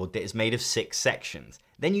whiteboard that is made of 6 sections.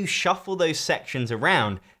 Then you shuffle those sections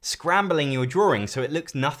around, scrambling your drawing so it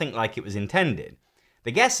looks nothing like it was intended.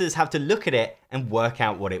 The guessers have to look at it and work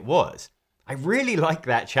out what it was. I really like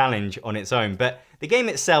that challenge on its own, but the game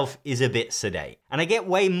itself is a bit sedate, and I get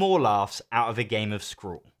way more laughs out of a game of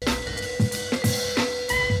Scrawl.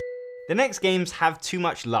 The next games have too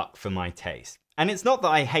much luck for my taste. And it's not that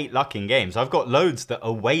I hate luck in games, I've got loads that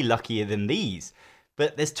are way luckier than these.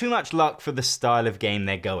 But there's too much luck for the style of game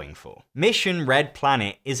they're going for. Mission Red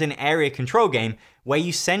Planet is an area control game where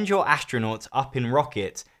you send your astronauts up in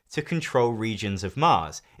rockets to control regions of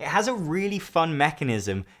Mars. It has a really fun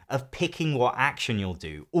mechanism of picking what action you'll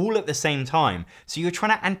do, all at the same time, so you're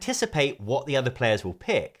trying to anticipate what the other players will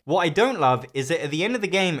pick. What I don't love is that at the end of the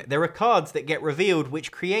game, there are cards that get revealed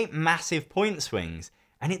which create massive point swings,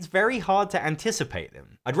 and it's very hard to anticipate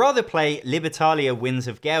them. I'd rather play Libertalia Winds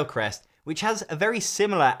of Galecrest, which has a very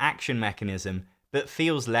similar action mechanism, but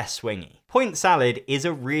feels less swingy. Point Salad is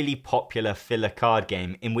a really popular filler card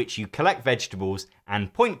game in which you collect vegetables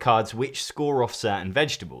and point cards which score off certain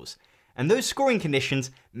vegetables. And those scoring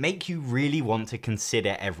conditions make you really want to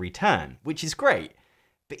consider every turn, which is great.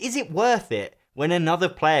 But is it worth it when another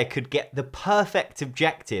player could get the perfect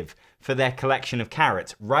objective for their collection of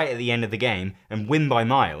carrots right at the end of the game and win by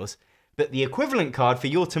miles, but the equivalent card for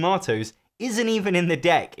your tomatoes isn't even in the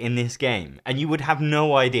deck in this game, and you would have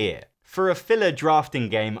no idea? For a filler drafting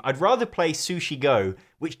game, I'd rather play Sushi Go,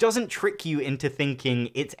 which doesn't trick you into thinking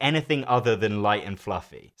it's anything other than light and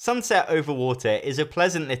fluffy. Sunset Over Water is a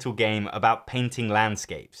pleasant little game about painting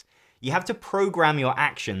landscapes. You have to program your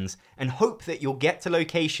actions and hope that you'll get to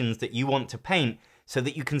locations that you want to paint so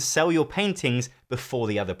that you can sell your paintings before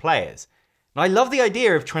the other players. And I love the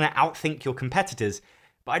idea of trying to outthink your competitors,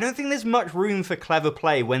 but I don't think there's much room for clever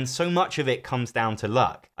play when so much of it comes down to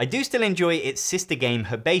luck. I do still enjoy its sister game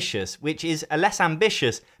Herbaceous, which is a less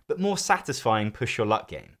ambitious but more satisfying push your luck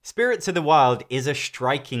game. Spirits of the Wild is a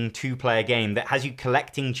striking 2-player game that has you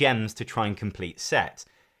collecting gems to try and complete sets.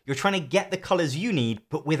 You're trying to get the colours you need,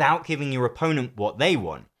 but without giving your opponent what they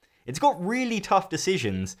want. It's got really tough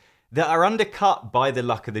decisions that are undercut by the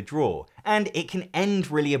luck of the draw, and it can end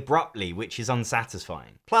really abruptly, which is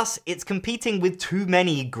unsatisfying. Plus, it's competing with too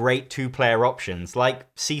many great 2-player options, like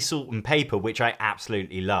Sea Salt and Paper, which I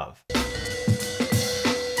absolutely love.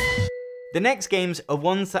 The next games are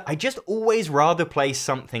ones that I just always rather play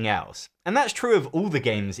something else. And that's true of all the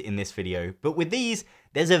games in this video, but with these,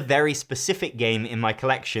 there's a very specific game in my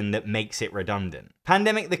collection that makes it redundant.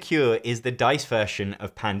 Pandemic the Cure is the dice version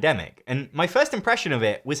of Pandemic, and my first impression of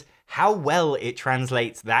it was how well it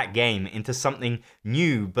translates that game into something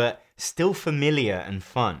new but still familiar and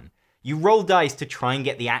fun. You roll dice to try and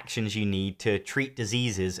get the actions you need to treat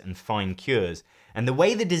diseases and find cures, and the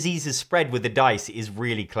way the disease is spread with the dice is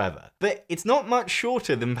really clever. But it's not much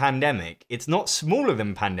shorter than Pandemic, it's not smaller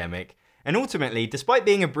than Pandemic, and ultimately, despite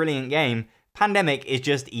being a brilliant game, Pandemic is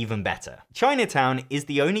just even better. Chinatown is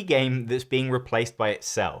the only game that's being replaced by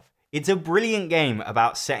itself. It's a brilliant game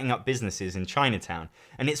about setting up businesses in Chinatown,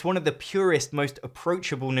 and it's one of the purest, most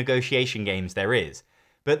approachable negotiation games there is.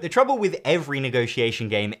 But the trouble with every negotiation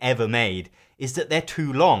game ever made is that they're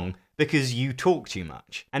too long because you talk too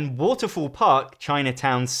much. And Waterfall Park,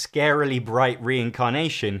 Chinatown's scarily bright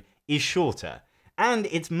reincarnation, is shorter. And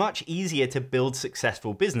it's much easier to build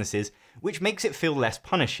successful businesses, which makes it feel less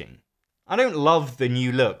punishing. I don't love the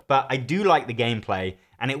new look, but I do like the gameplay,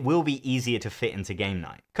 and it will be easier to fit into game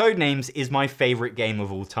night. Codenames is my favourite game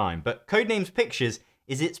of all time, but Codenames Pictures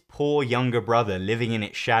is its poor younger brother living in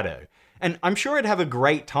its shadow. And I'm sure I'd have a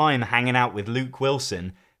great time hanging out with Luke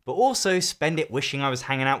Wilson, but also spend it wishing I was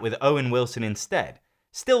hanging out with Owen Wilson instead.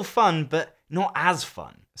 Still fun, but not as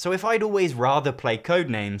fun. So if I'd always rather play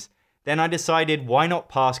Codenames, then I decided why not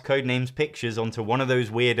pass Codenames Pictures onto one of those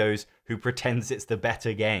weirdos who pretends it's the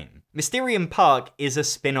better game. Mysterium Park is a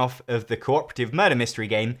spin-off of the cooperative murder mystery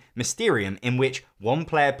game Mysterium, in which one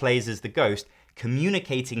player plays as the ghost,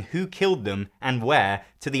 communicating who killed them and where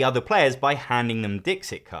to the other players by handing them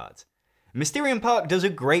Dixit cards. Mysterium Park does a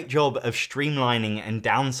great job of streamlining and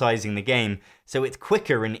downsizing the game so it's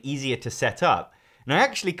quicker and easier to set up. And I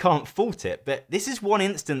actually can't fault it, but this is one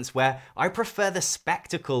instance where I prefer the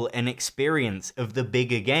spectacle and experience of the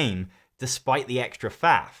bigger game, despite the extra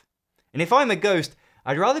faff. And if I'm a ghost,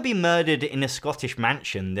 I'd rather be murdered in a Scottish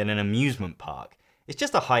mansion than an amusement park. It's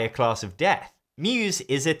just a higher class of death. Muse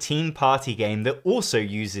is a team party game that also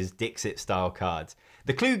uses Dixit-style cards.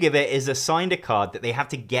 The clue giver is assigned a card that they have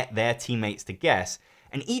to get their teammates to guess,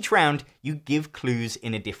 and each round you give clues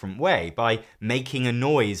in a different way, by making a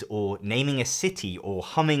noise or naming a city or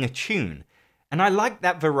humming a tune. And I like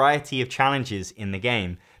that variety of challenges in the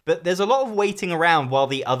game, but there's a lot of waiting around while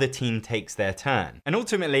the other team takes their turn. And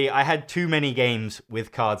ultimately I had too many games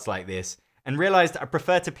with cards like this and realised I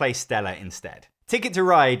prefer to play Stella instead. Ticket to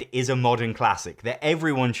Ride is a modern classic that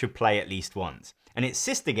everyone should play at least once. And its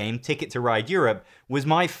sister game, Ticket to Ride Europe, was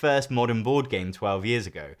my first modern board game 12 years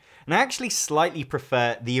ago. And I actually slightly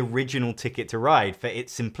prefer the original Ticket to Ride for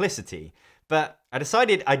its simplicity, but I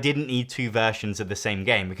decided I didn't need two versions of the same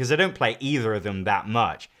game because I don't play either of them that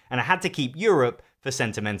much, and I had to keep Europe for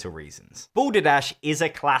sentimental reasons. Balderdash is a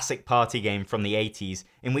classic party game from the 80s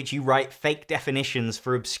in which you write fake definitions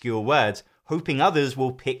for obscure words, hoping others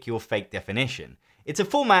will pick your fake definition. It's a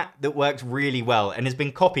format that works really well and has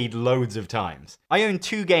been copied loads of times. I own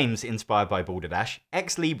two games inspired by Balderdash,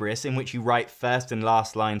 Ex Libris, in which you write first and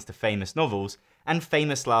last lines to famous novels, and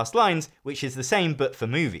Famous Last Lines, which is the same but for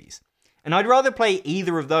movies. And I'd rather play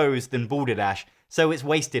either of those than Balderdash, so it's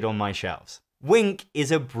wasted on my shelves. Wink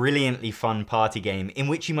is a brilliantly fun party game in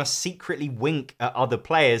which you must secretly wink at other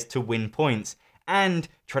players to win points, and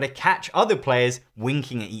try to catch other players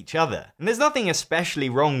winking at each other. And there's nothing especially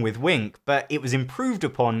wrong with Wink, but it was improved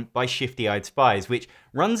upon by Shifty-eyed Spies, which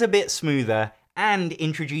runs a bit smoother and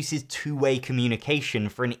introduces two-way communication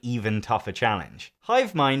for an even tougher challenge.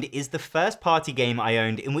 Hive Mind is the first party game I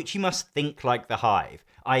owned in which you must think like the Hive,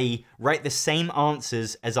 i.e. write the same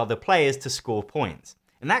answers as other players to score points.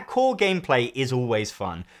 And that core gameplay is always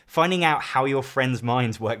fun, finding out how your friends'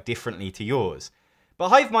 minds work differently to yours. But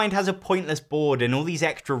Hive Mind has a pointless board and all these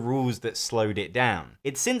extra rules that slowed it down.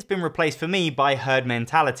 It's since been replaced for me by Herd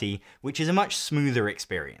Mentality, which is a much smoother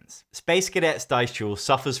experience. Space Cadet's Dice Duel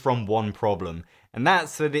suffers from one problem, and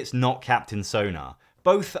that's that it's not Captain Sonar.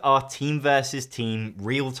 Both are team versus team,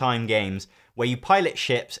 real-time games where you pilot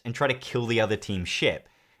ships and try to kill the other team's ship.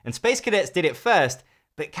 And Space Cadets did it first,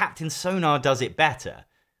 but Captain Sonar does it better.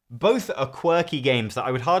 Both are quirky games that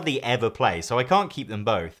I would hardly ever play, so I can't keep them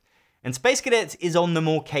both. And Space Cadets is on the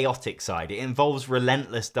more chaotic side. It involves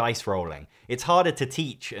relentless dice rolling. It's harder to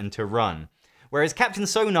teach and to run. Whereas Captain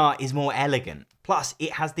Sonar is more elegant. Plus,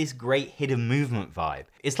 it has this great hidden movement vibe.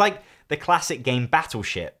 It's like the classic game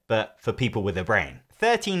Battleship, but for people with a brain.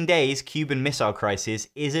 13 Days Cuban Missile Crisis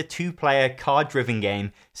is a two-player card-driven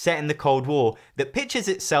game set in the Cold War that pitches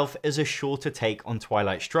itself as a shorter take on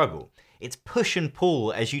Twilight Struggle. It's push and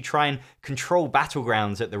pull as you try and control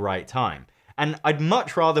battlegrounds at the right time. And I'd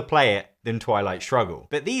much rather play it than Twilight Struggle.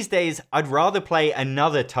 But these days, I'd rather play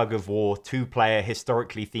another tug-of-war, two-player,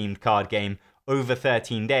 historically themed card game over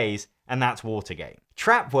 13 days, and that's Watergate.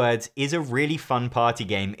 Trap Words is a really fun party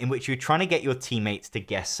game in which you're trying to get your teammates to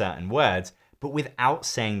guess certain words, but without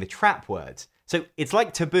saying the trap words. So it's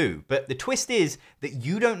like Taboo, but the twist is that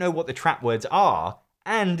you don't know what the trap words are,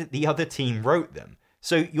 and the other team wrote them.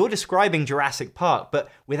 So you're describing Jurassic Park, but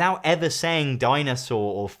without ever saying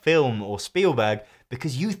dinosaur or film or Spielberg,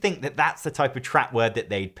 because you think that that's the type of trap word that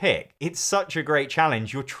they'd pick. It's such a great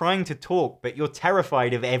challenge. You're trying to talk, but you're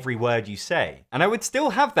terrified of every word you say. And I would still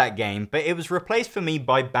have that game, but it was replaced for me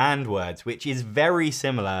by banned words, which is very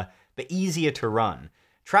similar, but easier to run.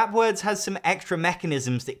 Trap words has some extra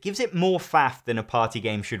mechanisms that gives it more faff than a party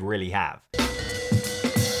game should really have.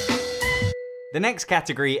 The next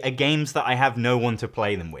category are games that I have no one to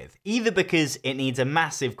play them with, either because it needs a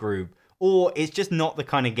massive group, or it's just not the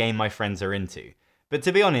kind of game my friends are into. But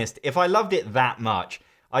to be honest, if I loved it that much,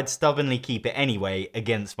 I'd stubbornly keep it anyway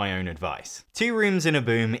against my own advice. Two Rooms and a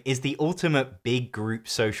Boom is the ultimate big group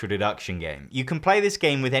social deduction game. You can play this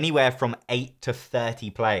game with anywhere from 8 to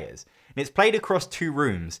 30 players. And it's played across 2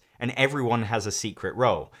 rooms, and everyone has a secret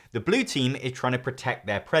role. The blue team is trying to protect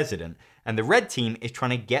their president, and the red team is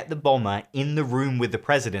trying to get the bomber in the room with the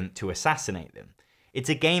president to assassinate them. It's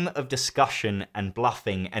a game of discussion and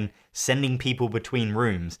bluffing and sending people between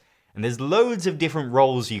rooms, and there's loads of different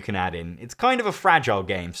roles you can add in. It's kind of a fragile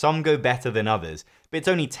game, some go better than others, but it's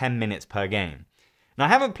only 10 minutes per game. And I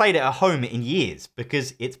haven't played it at home in years,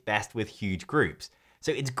 because it's best with huge groups.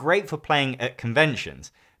 So it's great for playing at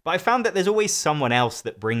conventions, but I found that there's always someone else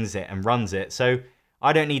that brings it and runs it, so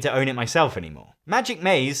I don't need to own it myself anymore. Magic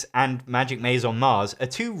Maze and Magic Maze on Mars are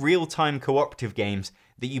 2 real-time cooperative games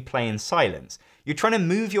that you play in silence. You're trying to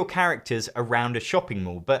move your characters around a shopping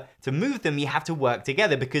mall, but to move them you have to work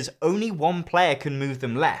together because only one player can move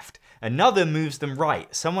them left, another moves them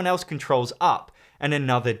right, someone else controls up, and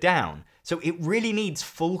another down. So it really needs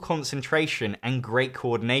full concentration and great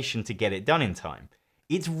coordination to get it done in time.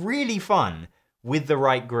 It's really fun with the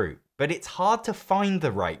right group, but it's hard to find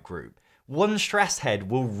the right group. One stress head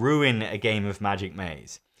will ruin a game of Magic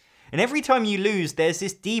Maze. And every time you lose, there's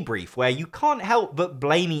this debrief where you can't help but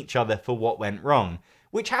blame each other for what went wrong,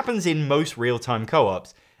 which happens in most real-time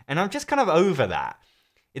co-ops, and I'm just kind of over that.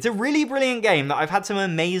 It's a really brilliant game that I've had some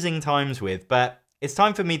amazing times with, but it's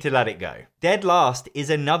time for me to let it go. Dead Last is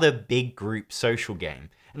another big group social game,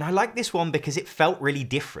 and I like this one because it felt really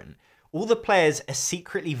different. All the players are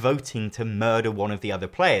secretly voting to murder one of the other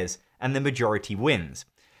players, and the majority wins.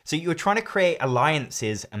 So you're trying to create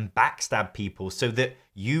alliances and backstab people so that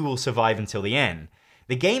you will survive until the end.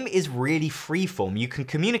 The game is really freeform. You can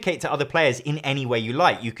communicate to other players in any way you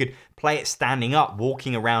like. You could play it standing up,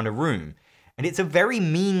 walking around a room. And it's a very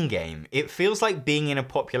mean game. It feels like being in a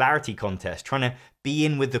popularity contest, trying to be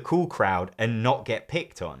in with the cool crowd and not get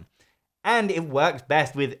picked on. And it works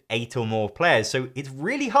best with 8 or more players, so it's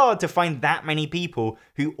really hard to find that many people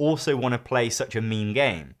who also want to play such a mean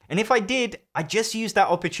game. And if I did, I'd just use that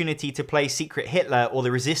opportunity to play Secret Hitler or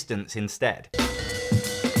the Resistance instead.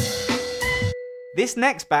 This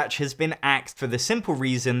next batch has been axed for the simple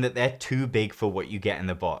reason that they're too big for what you get in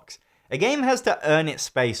the box. A game has to earn its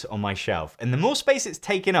space on my shelf, and the more space it's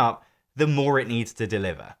taken up, the more it needs to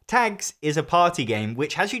deliver. Tags is a party game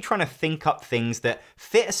which has you trying to think up things that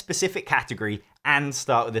fit a specific category and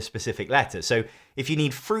start with a specific letter. So if you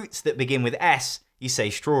need fruits that begin with S, you say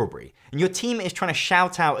strawberry. And your team is trying to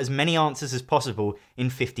shout out as many answers as possible in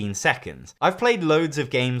 15 seconds. I've played loads of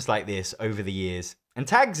games like this over the years, and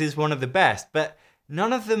Tags is one of the best, but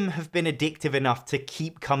none of them have been addictive enough to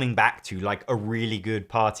keep coming back to like a really good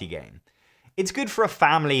party game. It's good for a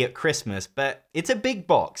family at Christmas, but it's a big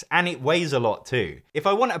box and it weighs a lot too. If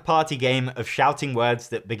I want a party game of shouting words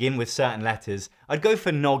that begin with certain letters, I'd go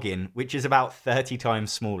for Noggin, which is about 30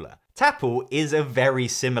 times smaller. Tapple is a very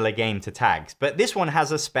similar game to Tags, but this one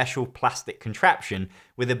has a special plastic contraption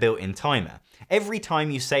with a built-in timer. Every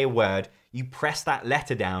time you say a word, you press that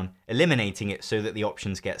letter down, eliminating it so that the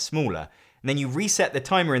options get smaller. And then you reset the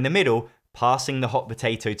timer in the middle, passing the hot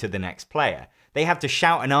potato to the next player. They have to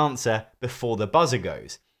shout an answer before the buzzer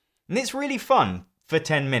goes. And it's really fun for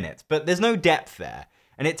 10 minutes, but there's no depth there,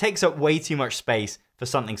 and it takes up way too much space for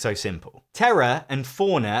something so simple. Terra and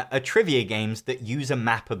Fauna are trivia games that use a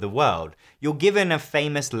map of the world. You're given a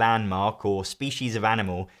famous landmark or species of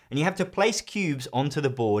animal, and you have to place cubes onto the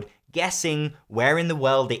board, guessing where in the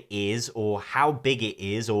world it is, or how big it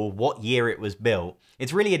is, or what year it was built.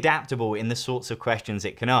 It's really adaptable in the sorts of questions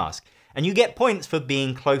it can ask. And you get points for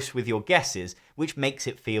being close with your guesses, which makes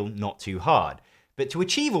it feel not too hard. But to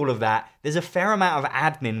achieve all of that, there's a fair amount of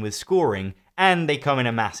admin with scoring, and they come in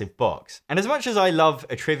a massive box. And as much as I love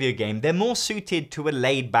a trivia game, they're more suited to a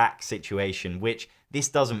laid-back situation, which this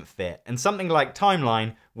doesn't fit, and something like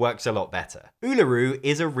Timeline works a lot better. Uluru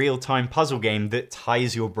is a real-time puzzle game that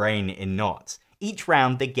ties your brain in knots. Each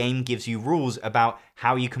round, the game gives you rules about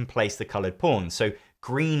how you can place the coloured pawns, so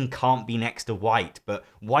green can't be next to white, but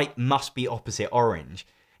white must be opposite orange.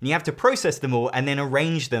 and you have to process them all and then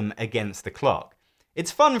arrange them against the clock.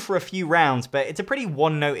 It's fun for a few rounds, but it's a pretty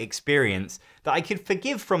one-note experience that I could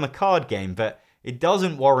forgive from a card game, but it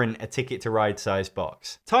doesn't warrant a Ticket to Ride sized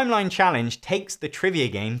box. Timeline Challenge takes the trivia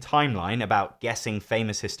game Timeline, about guessing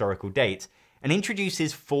famous historical dates, and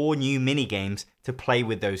introduces 4 new minigames to play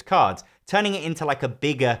with those cards, turning it into like a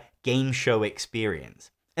bigger game show experience.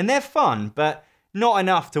 And they're fun, but not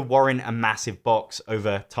enough to warrant a massive box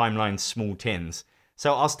over Timeline's small tins,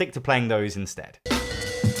 so I'll stick to playing those instead.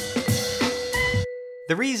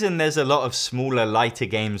 The reason there's a lot of smaller, lighter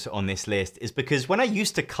games on this list is because when I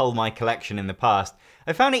used to cull my collection in the past,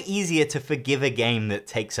 I found it easier to forgive a game that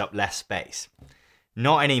takes up less space.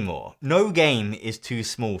 Not anymore. No game is too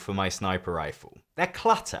small for my sniper rifle. They're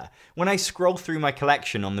clutter. When I scroll through my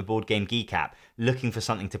collection on the Board Game Geek app looking for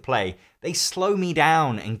something to play, they slow me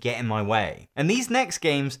down and get in my way. And these next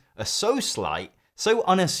games are so slight, so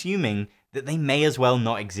unassuming, that they may as well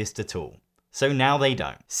not exist at all. So now they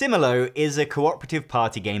don't. Similo is a cooperative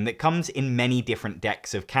party game that comes in many different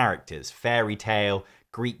decks of characters: fairy tale,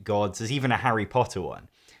 Greek gods, there's even a Harry Potter one.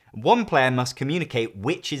 One player must communicate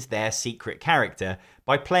which is their secret character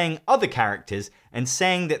by playing other characters and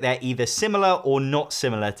saying that they're either similar or not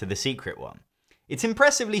similar to the secret one. It's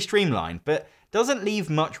impressively streamlined, but doesn't leave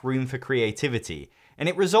much room for creativity, and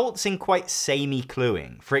it results in quite samey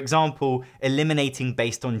cluing, for example, eliminating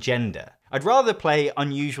based on gender. I'd rather play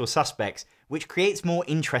Unusual Suspects, which creates more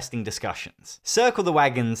interesting discussions. Circle the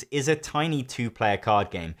Wagons is a tiny 2-player card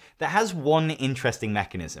game that has one interesting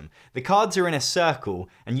mechanism. The cards are in a circle,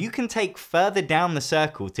 and you can take further down the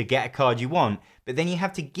circle to get a card you want, but then you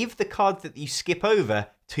have to give the cards that you skip over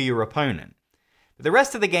to your opponent. But the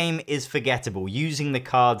rest of the game is forgettable, using the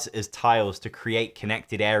cards as tiles to create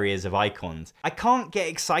connected areas of icons. I can't get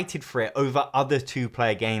excited for it over other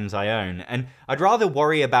 2-player games I own, and I'd rather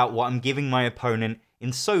worry about what I'm giving my opponent in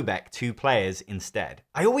Sobek 2 players instead.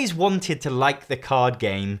 I always wanted to like the card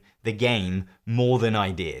game, the game, more than I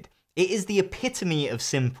did. It is the epitome of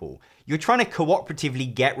simple. You're trying to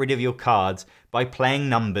cooperatively get rid of your cards by playing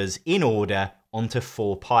numbers in order onto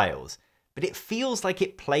 4 piles. But it feels like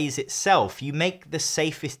it plays itself. You make the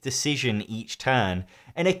safest decision each turn,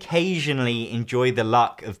 and occasionally enjoy the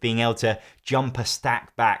luck of being able to jump a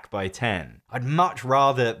stack back by 10. I'd much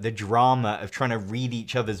rather the drama of trying to read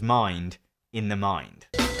each other's mind in the mind.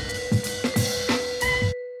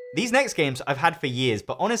 These next games I've had for years,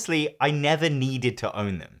 but honestly, I never needed to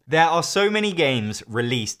own them. There are so many games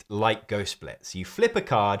released like Ghost Blitz. You flip a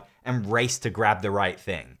card and race to grab the right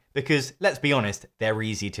thing. Because, let's be honest, they're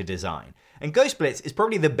easy to design. And Ghost Blitz is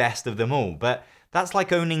probably the best of them all, but that's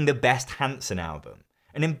like owning the best Hanson album.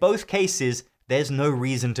 And in both cases, there's no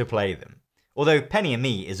reason to play them. Although Penny and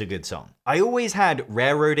Me is a good song. I always had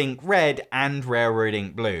Railroad Ink Red and Railroad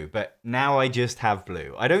Ink Blue, but now I just have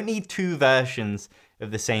blue. I don't need 2 versions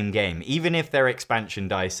of the same game, even if their expansion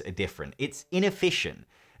dice are different. It's inefficient,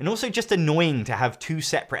 and also just annoying to have 2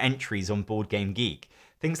 separate entries on Board Game Geek.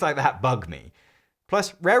 Things like that bug me.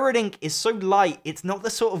 Plus, Railroad Ink is so light, it's not the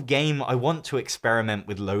sort of game I want to experiment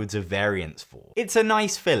with loads of variants for. It's a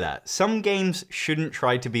nice filler. Some games shouldn't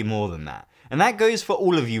try to be more than that. And that goes for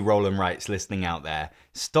all of you roll and writes listening out there.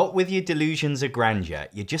 Stop with your delusions of grandeur.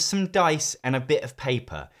 You're just some dice and a bit of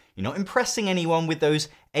paper. You're not impressing anyone with those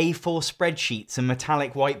A4 spreadsheets and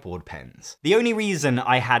metallic whiteboard pens. The only reason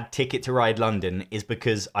I had Ticket to Ride London is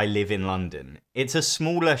because I live in London. It's a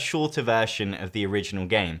smaller, shorter version of the original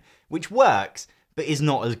game, which works, but is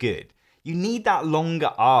not as good. You need that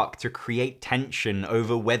longer arc to create tension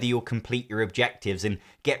over whether you'll complete your objectives and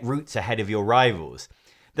get routes ahead of your rivals.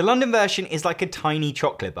 The London version is like a tiny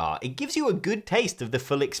chocolate bar. It gives you a good taste of the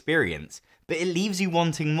full experience, but it leaves you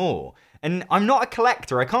wanting more. And I'm not a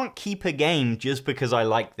collector. I can't keep a game just because I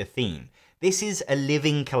like the theme. This is a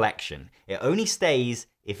living collection. It only stays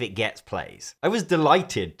if it gets plays. I was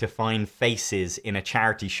delighted to find Faces in a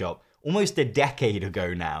charity shop almost a decade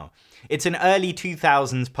ago now. It's an early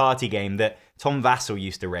 2000s party game that Tom Vassell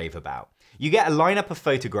used to rave about. You get a lineup of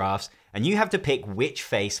photographs and you have to pick which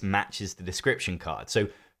face matches the description card, so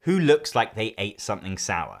who looks like they ate something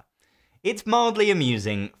sour. It's mildly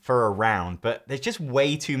amusing for a round, but there's just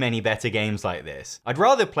way too many better games like this. I'd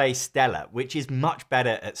rather play Stella, which is much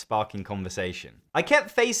better at sparking conversation. I kept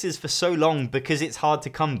Faces for so long because it's hard to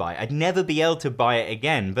come by. I'd never be able to buy it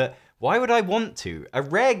again, but why would I want to? A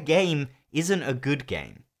rare game isn't a good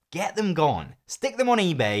game. Get them gone. Stick them on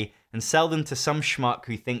eBay and sell them to some schmuck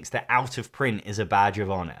who thinks that out of print is a badge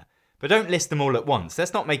of honor. But don't list them all at once,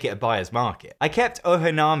 let's not make it a buyer's market. I kept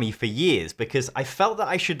Ohanami for years because I felt that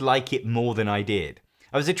I should like it more than I did.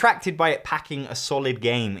 I was attracted by it packing a solid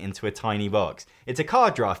game into a tiny box. It's a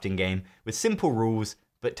card drafting game with simple rules,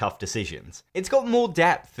 but tough decisions. It's got more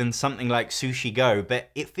depth than something like Sushi Go, but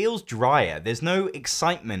it feels drier. There's no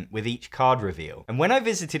excitement with each card reveal. And when I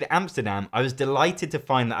visited Amsterdam, I was delighted to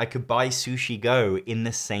find that I could buy Sushi Go in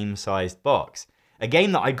the same sized box. A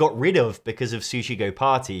game that I got rid of because of Sushi Go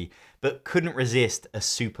Party, but couldn't resist a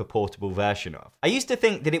super portable version of. I used to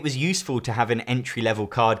think that it was useful to have an entry-level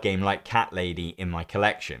card game like Cat Lady in my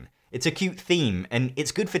collection. It's a cute theme, and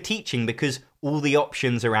it's good for teaching because all the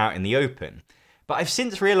options are out in the open. But I've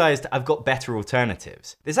since realised I've got better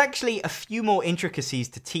alternatives. There's actually a few more intricacies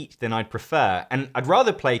to teach than I'd prefer, and I'd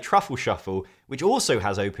rather play Truffle Shuffle, which also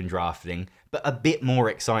has open drafting, but a bit more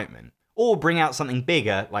excitement. Or bring out something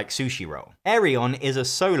bigger like Sushi Roll. Aerion is a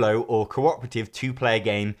solo or cooperative two-player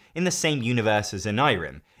game in the same universe as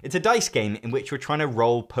Anirim. It's a dice game in which you're trying to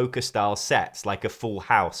roll poker-style sets like a full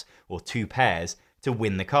house or two pairs to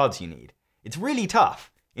win the cards you need. It's really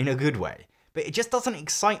tough, in a good way, but it just doesn't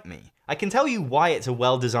excite me. I can tell you why it's a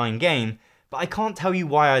well-designed game, but I can't tell you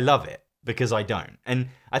why I love it, because I don't. And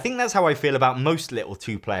I think that's how I feel about most little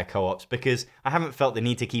two-player co-ops, because I haven't felt the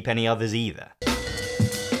need to keep any others either.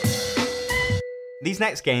 These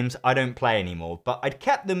next games I don't play anymore, but I'd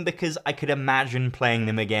kept them because I could imagine playing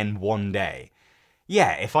them again one day.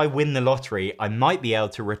 Yeah, if I win the lottery, I might be able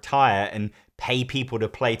to retire and pay people to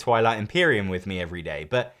play Twilight Imperium with me every day,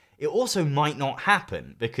 but it also might not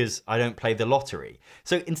happen because I don't play the lottery.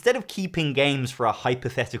 So instead of keeping games for a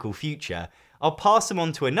hypothetical future, I'll pass them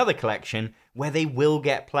on to another collection where they will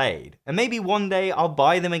get played. And maybe one day I'll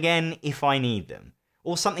buy them again if I need them.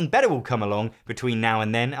 Or something better will come along between now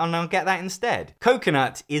and then and I'll get that instead.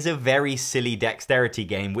 Coconut is a very silly dexterity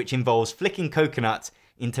game which involves flicking coconuts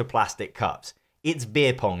into plastic cups. It's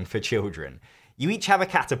beer pong for children. You each have a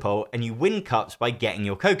catapult and you win cups by getting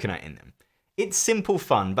your coconut in them. It's simple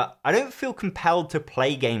fun, but I don't feel compelled to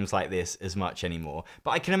play games like this as much anymore.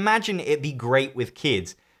 But I can imagine it'd be great with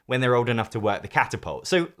kids when they're old enough to work the catapult.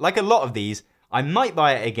 So like a lot of these, I might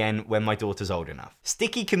buy it again when my daughter's old enough.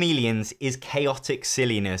 Sticky Chameleons is chaotic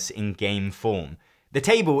silliness in game form. The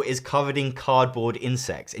table is covered in cardboard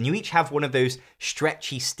insects, and you each have one of those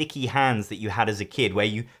stretchy, sticky hands that you had as a kid where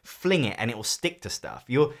you fling it and it will stick to stuff.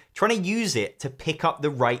 You're trying to use it to pick up the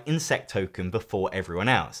right insect token before everyone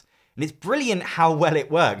else. And it's brilliant how well it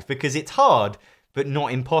works because it's hard, but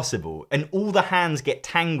not impossible. And all the hands get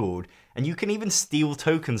tangled, and you can even steal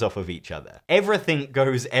tokens off of each other. Everything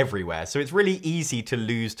goes everywhere, so it's really easy to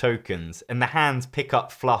lose tokens, and the hands pick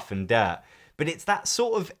up fluff and dirt. But it's that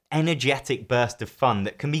sort of energetic burst of fun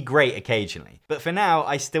that can be great occasionally. But for now,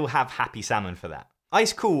 I still have Happy Salmon for that.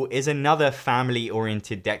 Ice Cool is another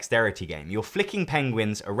family-oriented dexterity game. You're flicking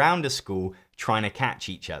penguins around a school trying to catch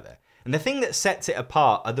each other. And the thing that sets it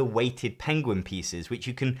apart are the weighted penguin pieces, which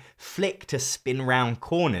you can flick to spin round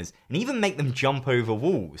corners and even make them jump over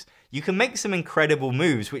walls. You can make some incredible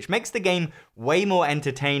moves, which makes the game way more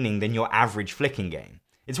entertaining than your average flicking game.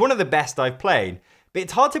 It's one of the best I've played, but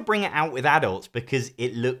it's hard to bring it out with adults because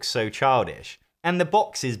it looks so childish. And the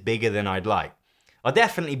box is bigger than I'd like. I'll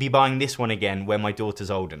definitely be buying this one again when my daughter's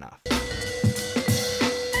old enough.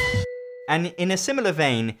 And in a similar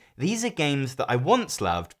vein, these are games that I once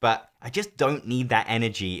loved, but I just don't need that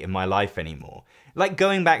energy in my life anymore. Like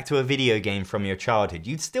going back to a video game from your childhood,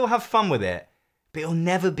 you'd still have fun with it, but it'll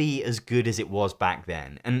never be as good as it was back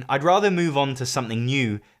then. And I'd rather move on to something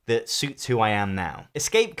new that suits who I am now.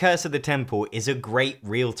 Escape Curse of the Temple is a great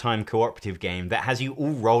real-time cooperative game that has you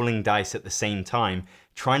all rolling dice at the same time,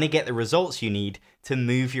 trying to get the results you need to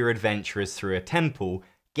move your adventurers through a temple,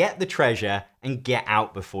 get the treasure, and get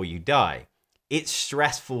out before you die. It's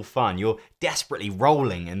stressful fun. You're desperately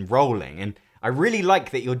rolling, and I really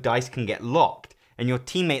like that your dice can get locked, and your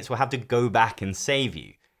teammates will have to go back and save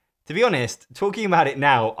you. To be honest, talking about it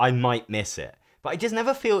now, I might miss it, but I just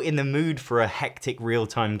never feel in the mood for a hectic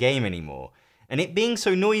real-time game anymore, and it being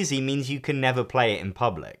so noisy means you can never play it in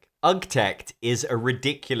public. Ugtect is a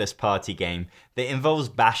ridiculous party game that involves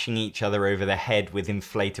bashing each other over the head with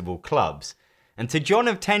inflatable clubs. And to John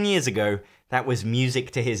of 10 years ago, that was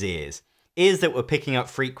music to his ears. Ears that were picking up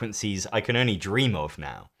frequencies I can only dream of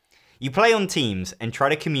now. You play on teams and try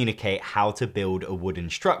to communicate how to build a wooden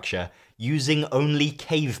structure using only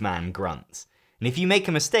caveman grunts. And if you make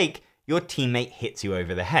a mistake, your teammate hits you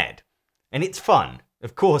over the head. And it's fun.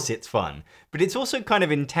 Of course it's fun. But it's also kind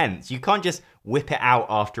of intense. You can't just whip it out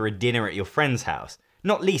after a dinner at your friend's house.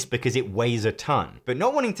 Not least because it weighs a ton. But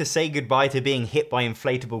not wanting to say goodbye to being hit by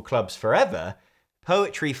inflatable clubs forever,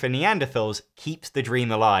 Poetry for Neanderthals keeps the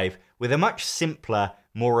dream alive with a much simpler,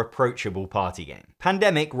 more approachable party game.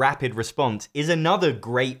 Pandemic Rapid Response is another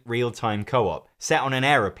great real-time co-op set on an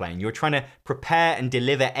aeroplane. You're trying to prepare and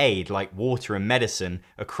deliver aid like water and medicine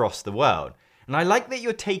across the world. And I like that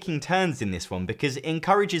you're taking turns in this one because it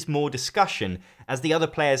encourages more discussion as the other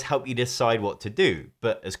players help you decide what to do,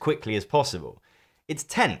 but as quickly as possible. It's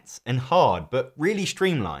tense and hard, but really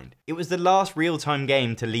streamlined. It was the last real-time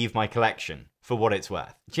game to leave my collection, for what it's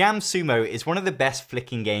worth. Jam Sumo is one of the best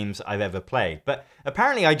flicking games I've ever played, but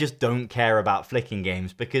apparently I just don't care about flicking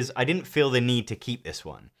games because I didn't feel the need to keep this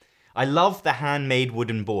one. I love the handmade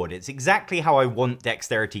wooden board. It's exactly how I want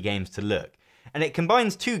dexterity games to look. And it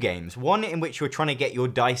combines two games, one in which you're trying to get your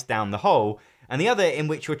dice down the hole, and the other in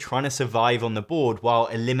which you're trying to survive on the board while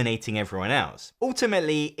eliminating everyone else.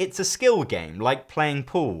 Ultimately, it's a skill game, like playing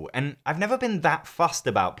pool, and I've never been that fussed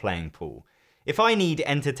about playing pool. If I need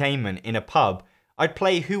entertainment in a pub, I'd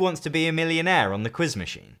play Who Wants to Be a Millionaire on the quiz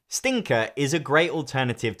machine. Stinker is a great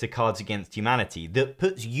alternative to Cards Against Humanity that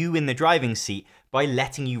puts you in the driving seat by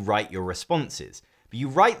letting you write your responses, but you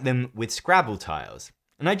write them with Scrabble tiles.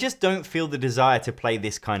 And I just don't feel the desire to play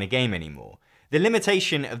this kind of game anymore. The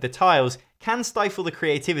limitation of the tiles can stifle the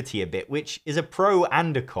creativity a bit, which is a pro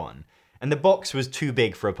and a con, and the box was too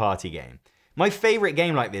big for a party game. My favourite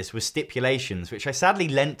game like this was Stipulations, which I sadly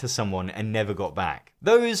lent to someone and never got back.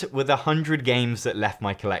 Those were the 100 games that left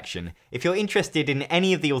my collection. If you're interested in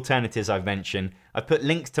any of the alternatives I've mentioned, I've put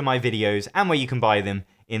links to my videos and where you can buy them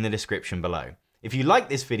in the description below. If you like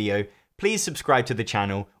this video, please subscribe to the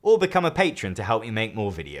channel or become a patron to help me make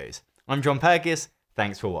more videos. I'm John Perkis,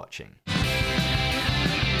 thanks for watching.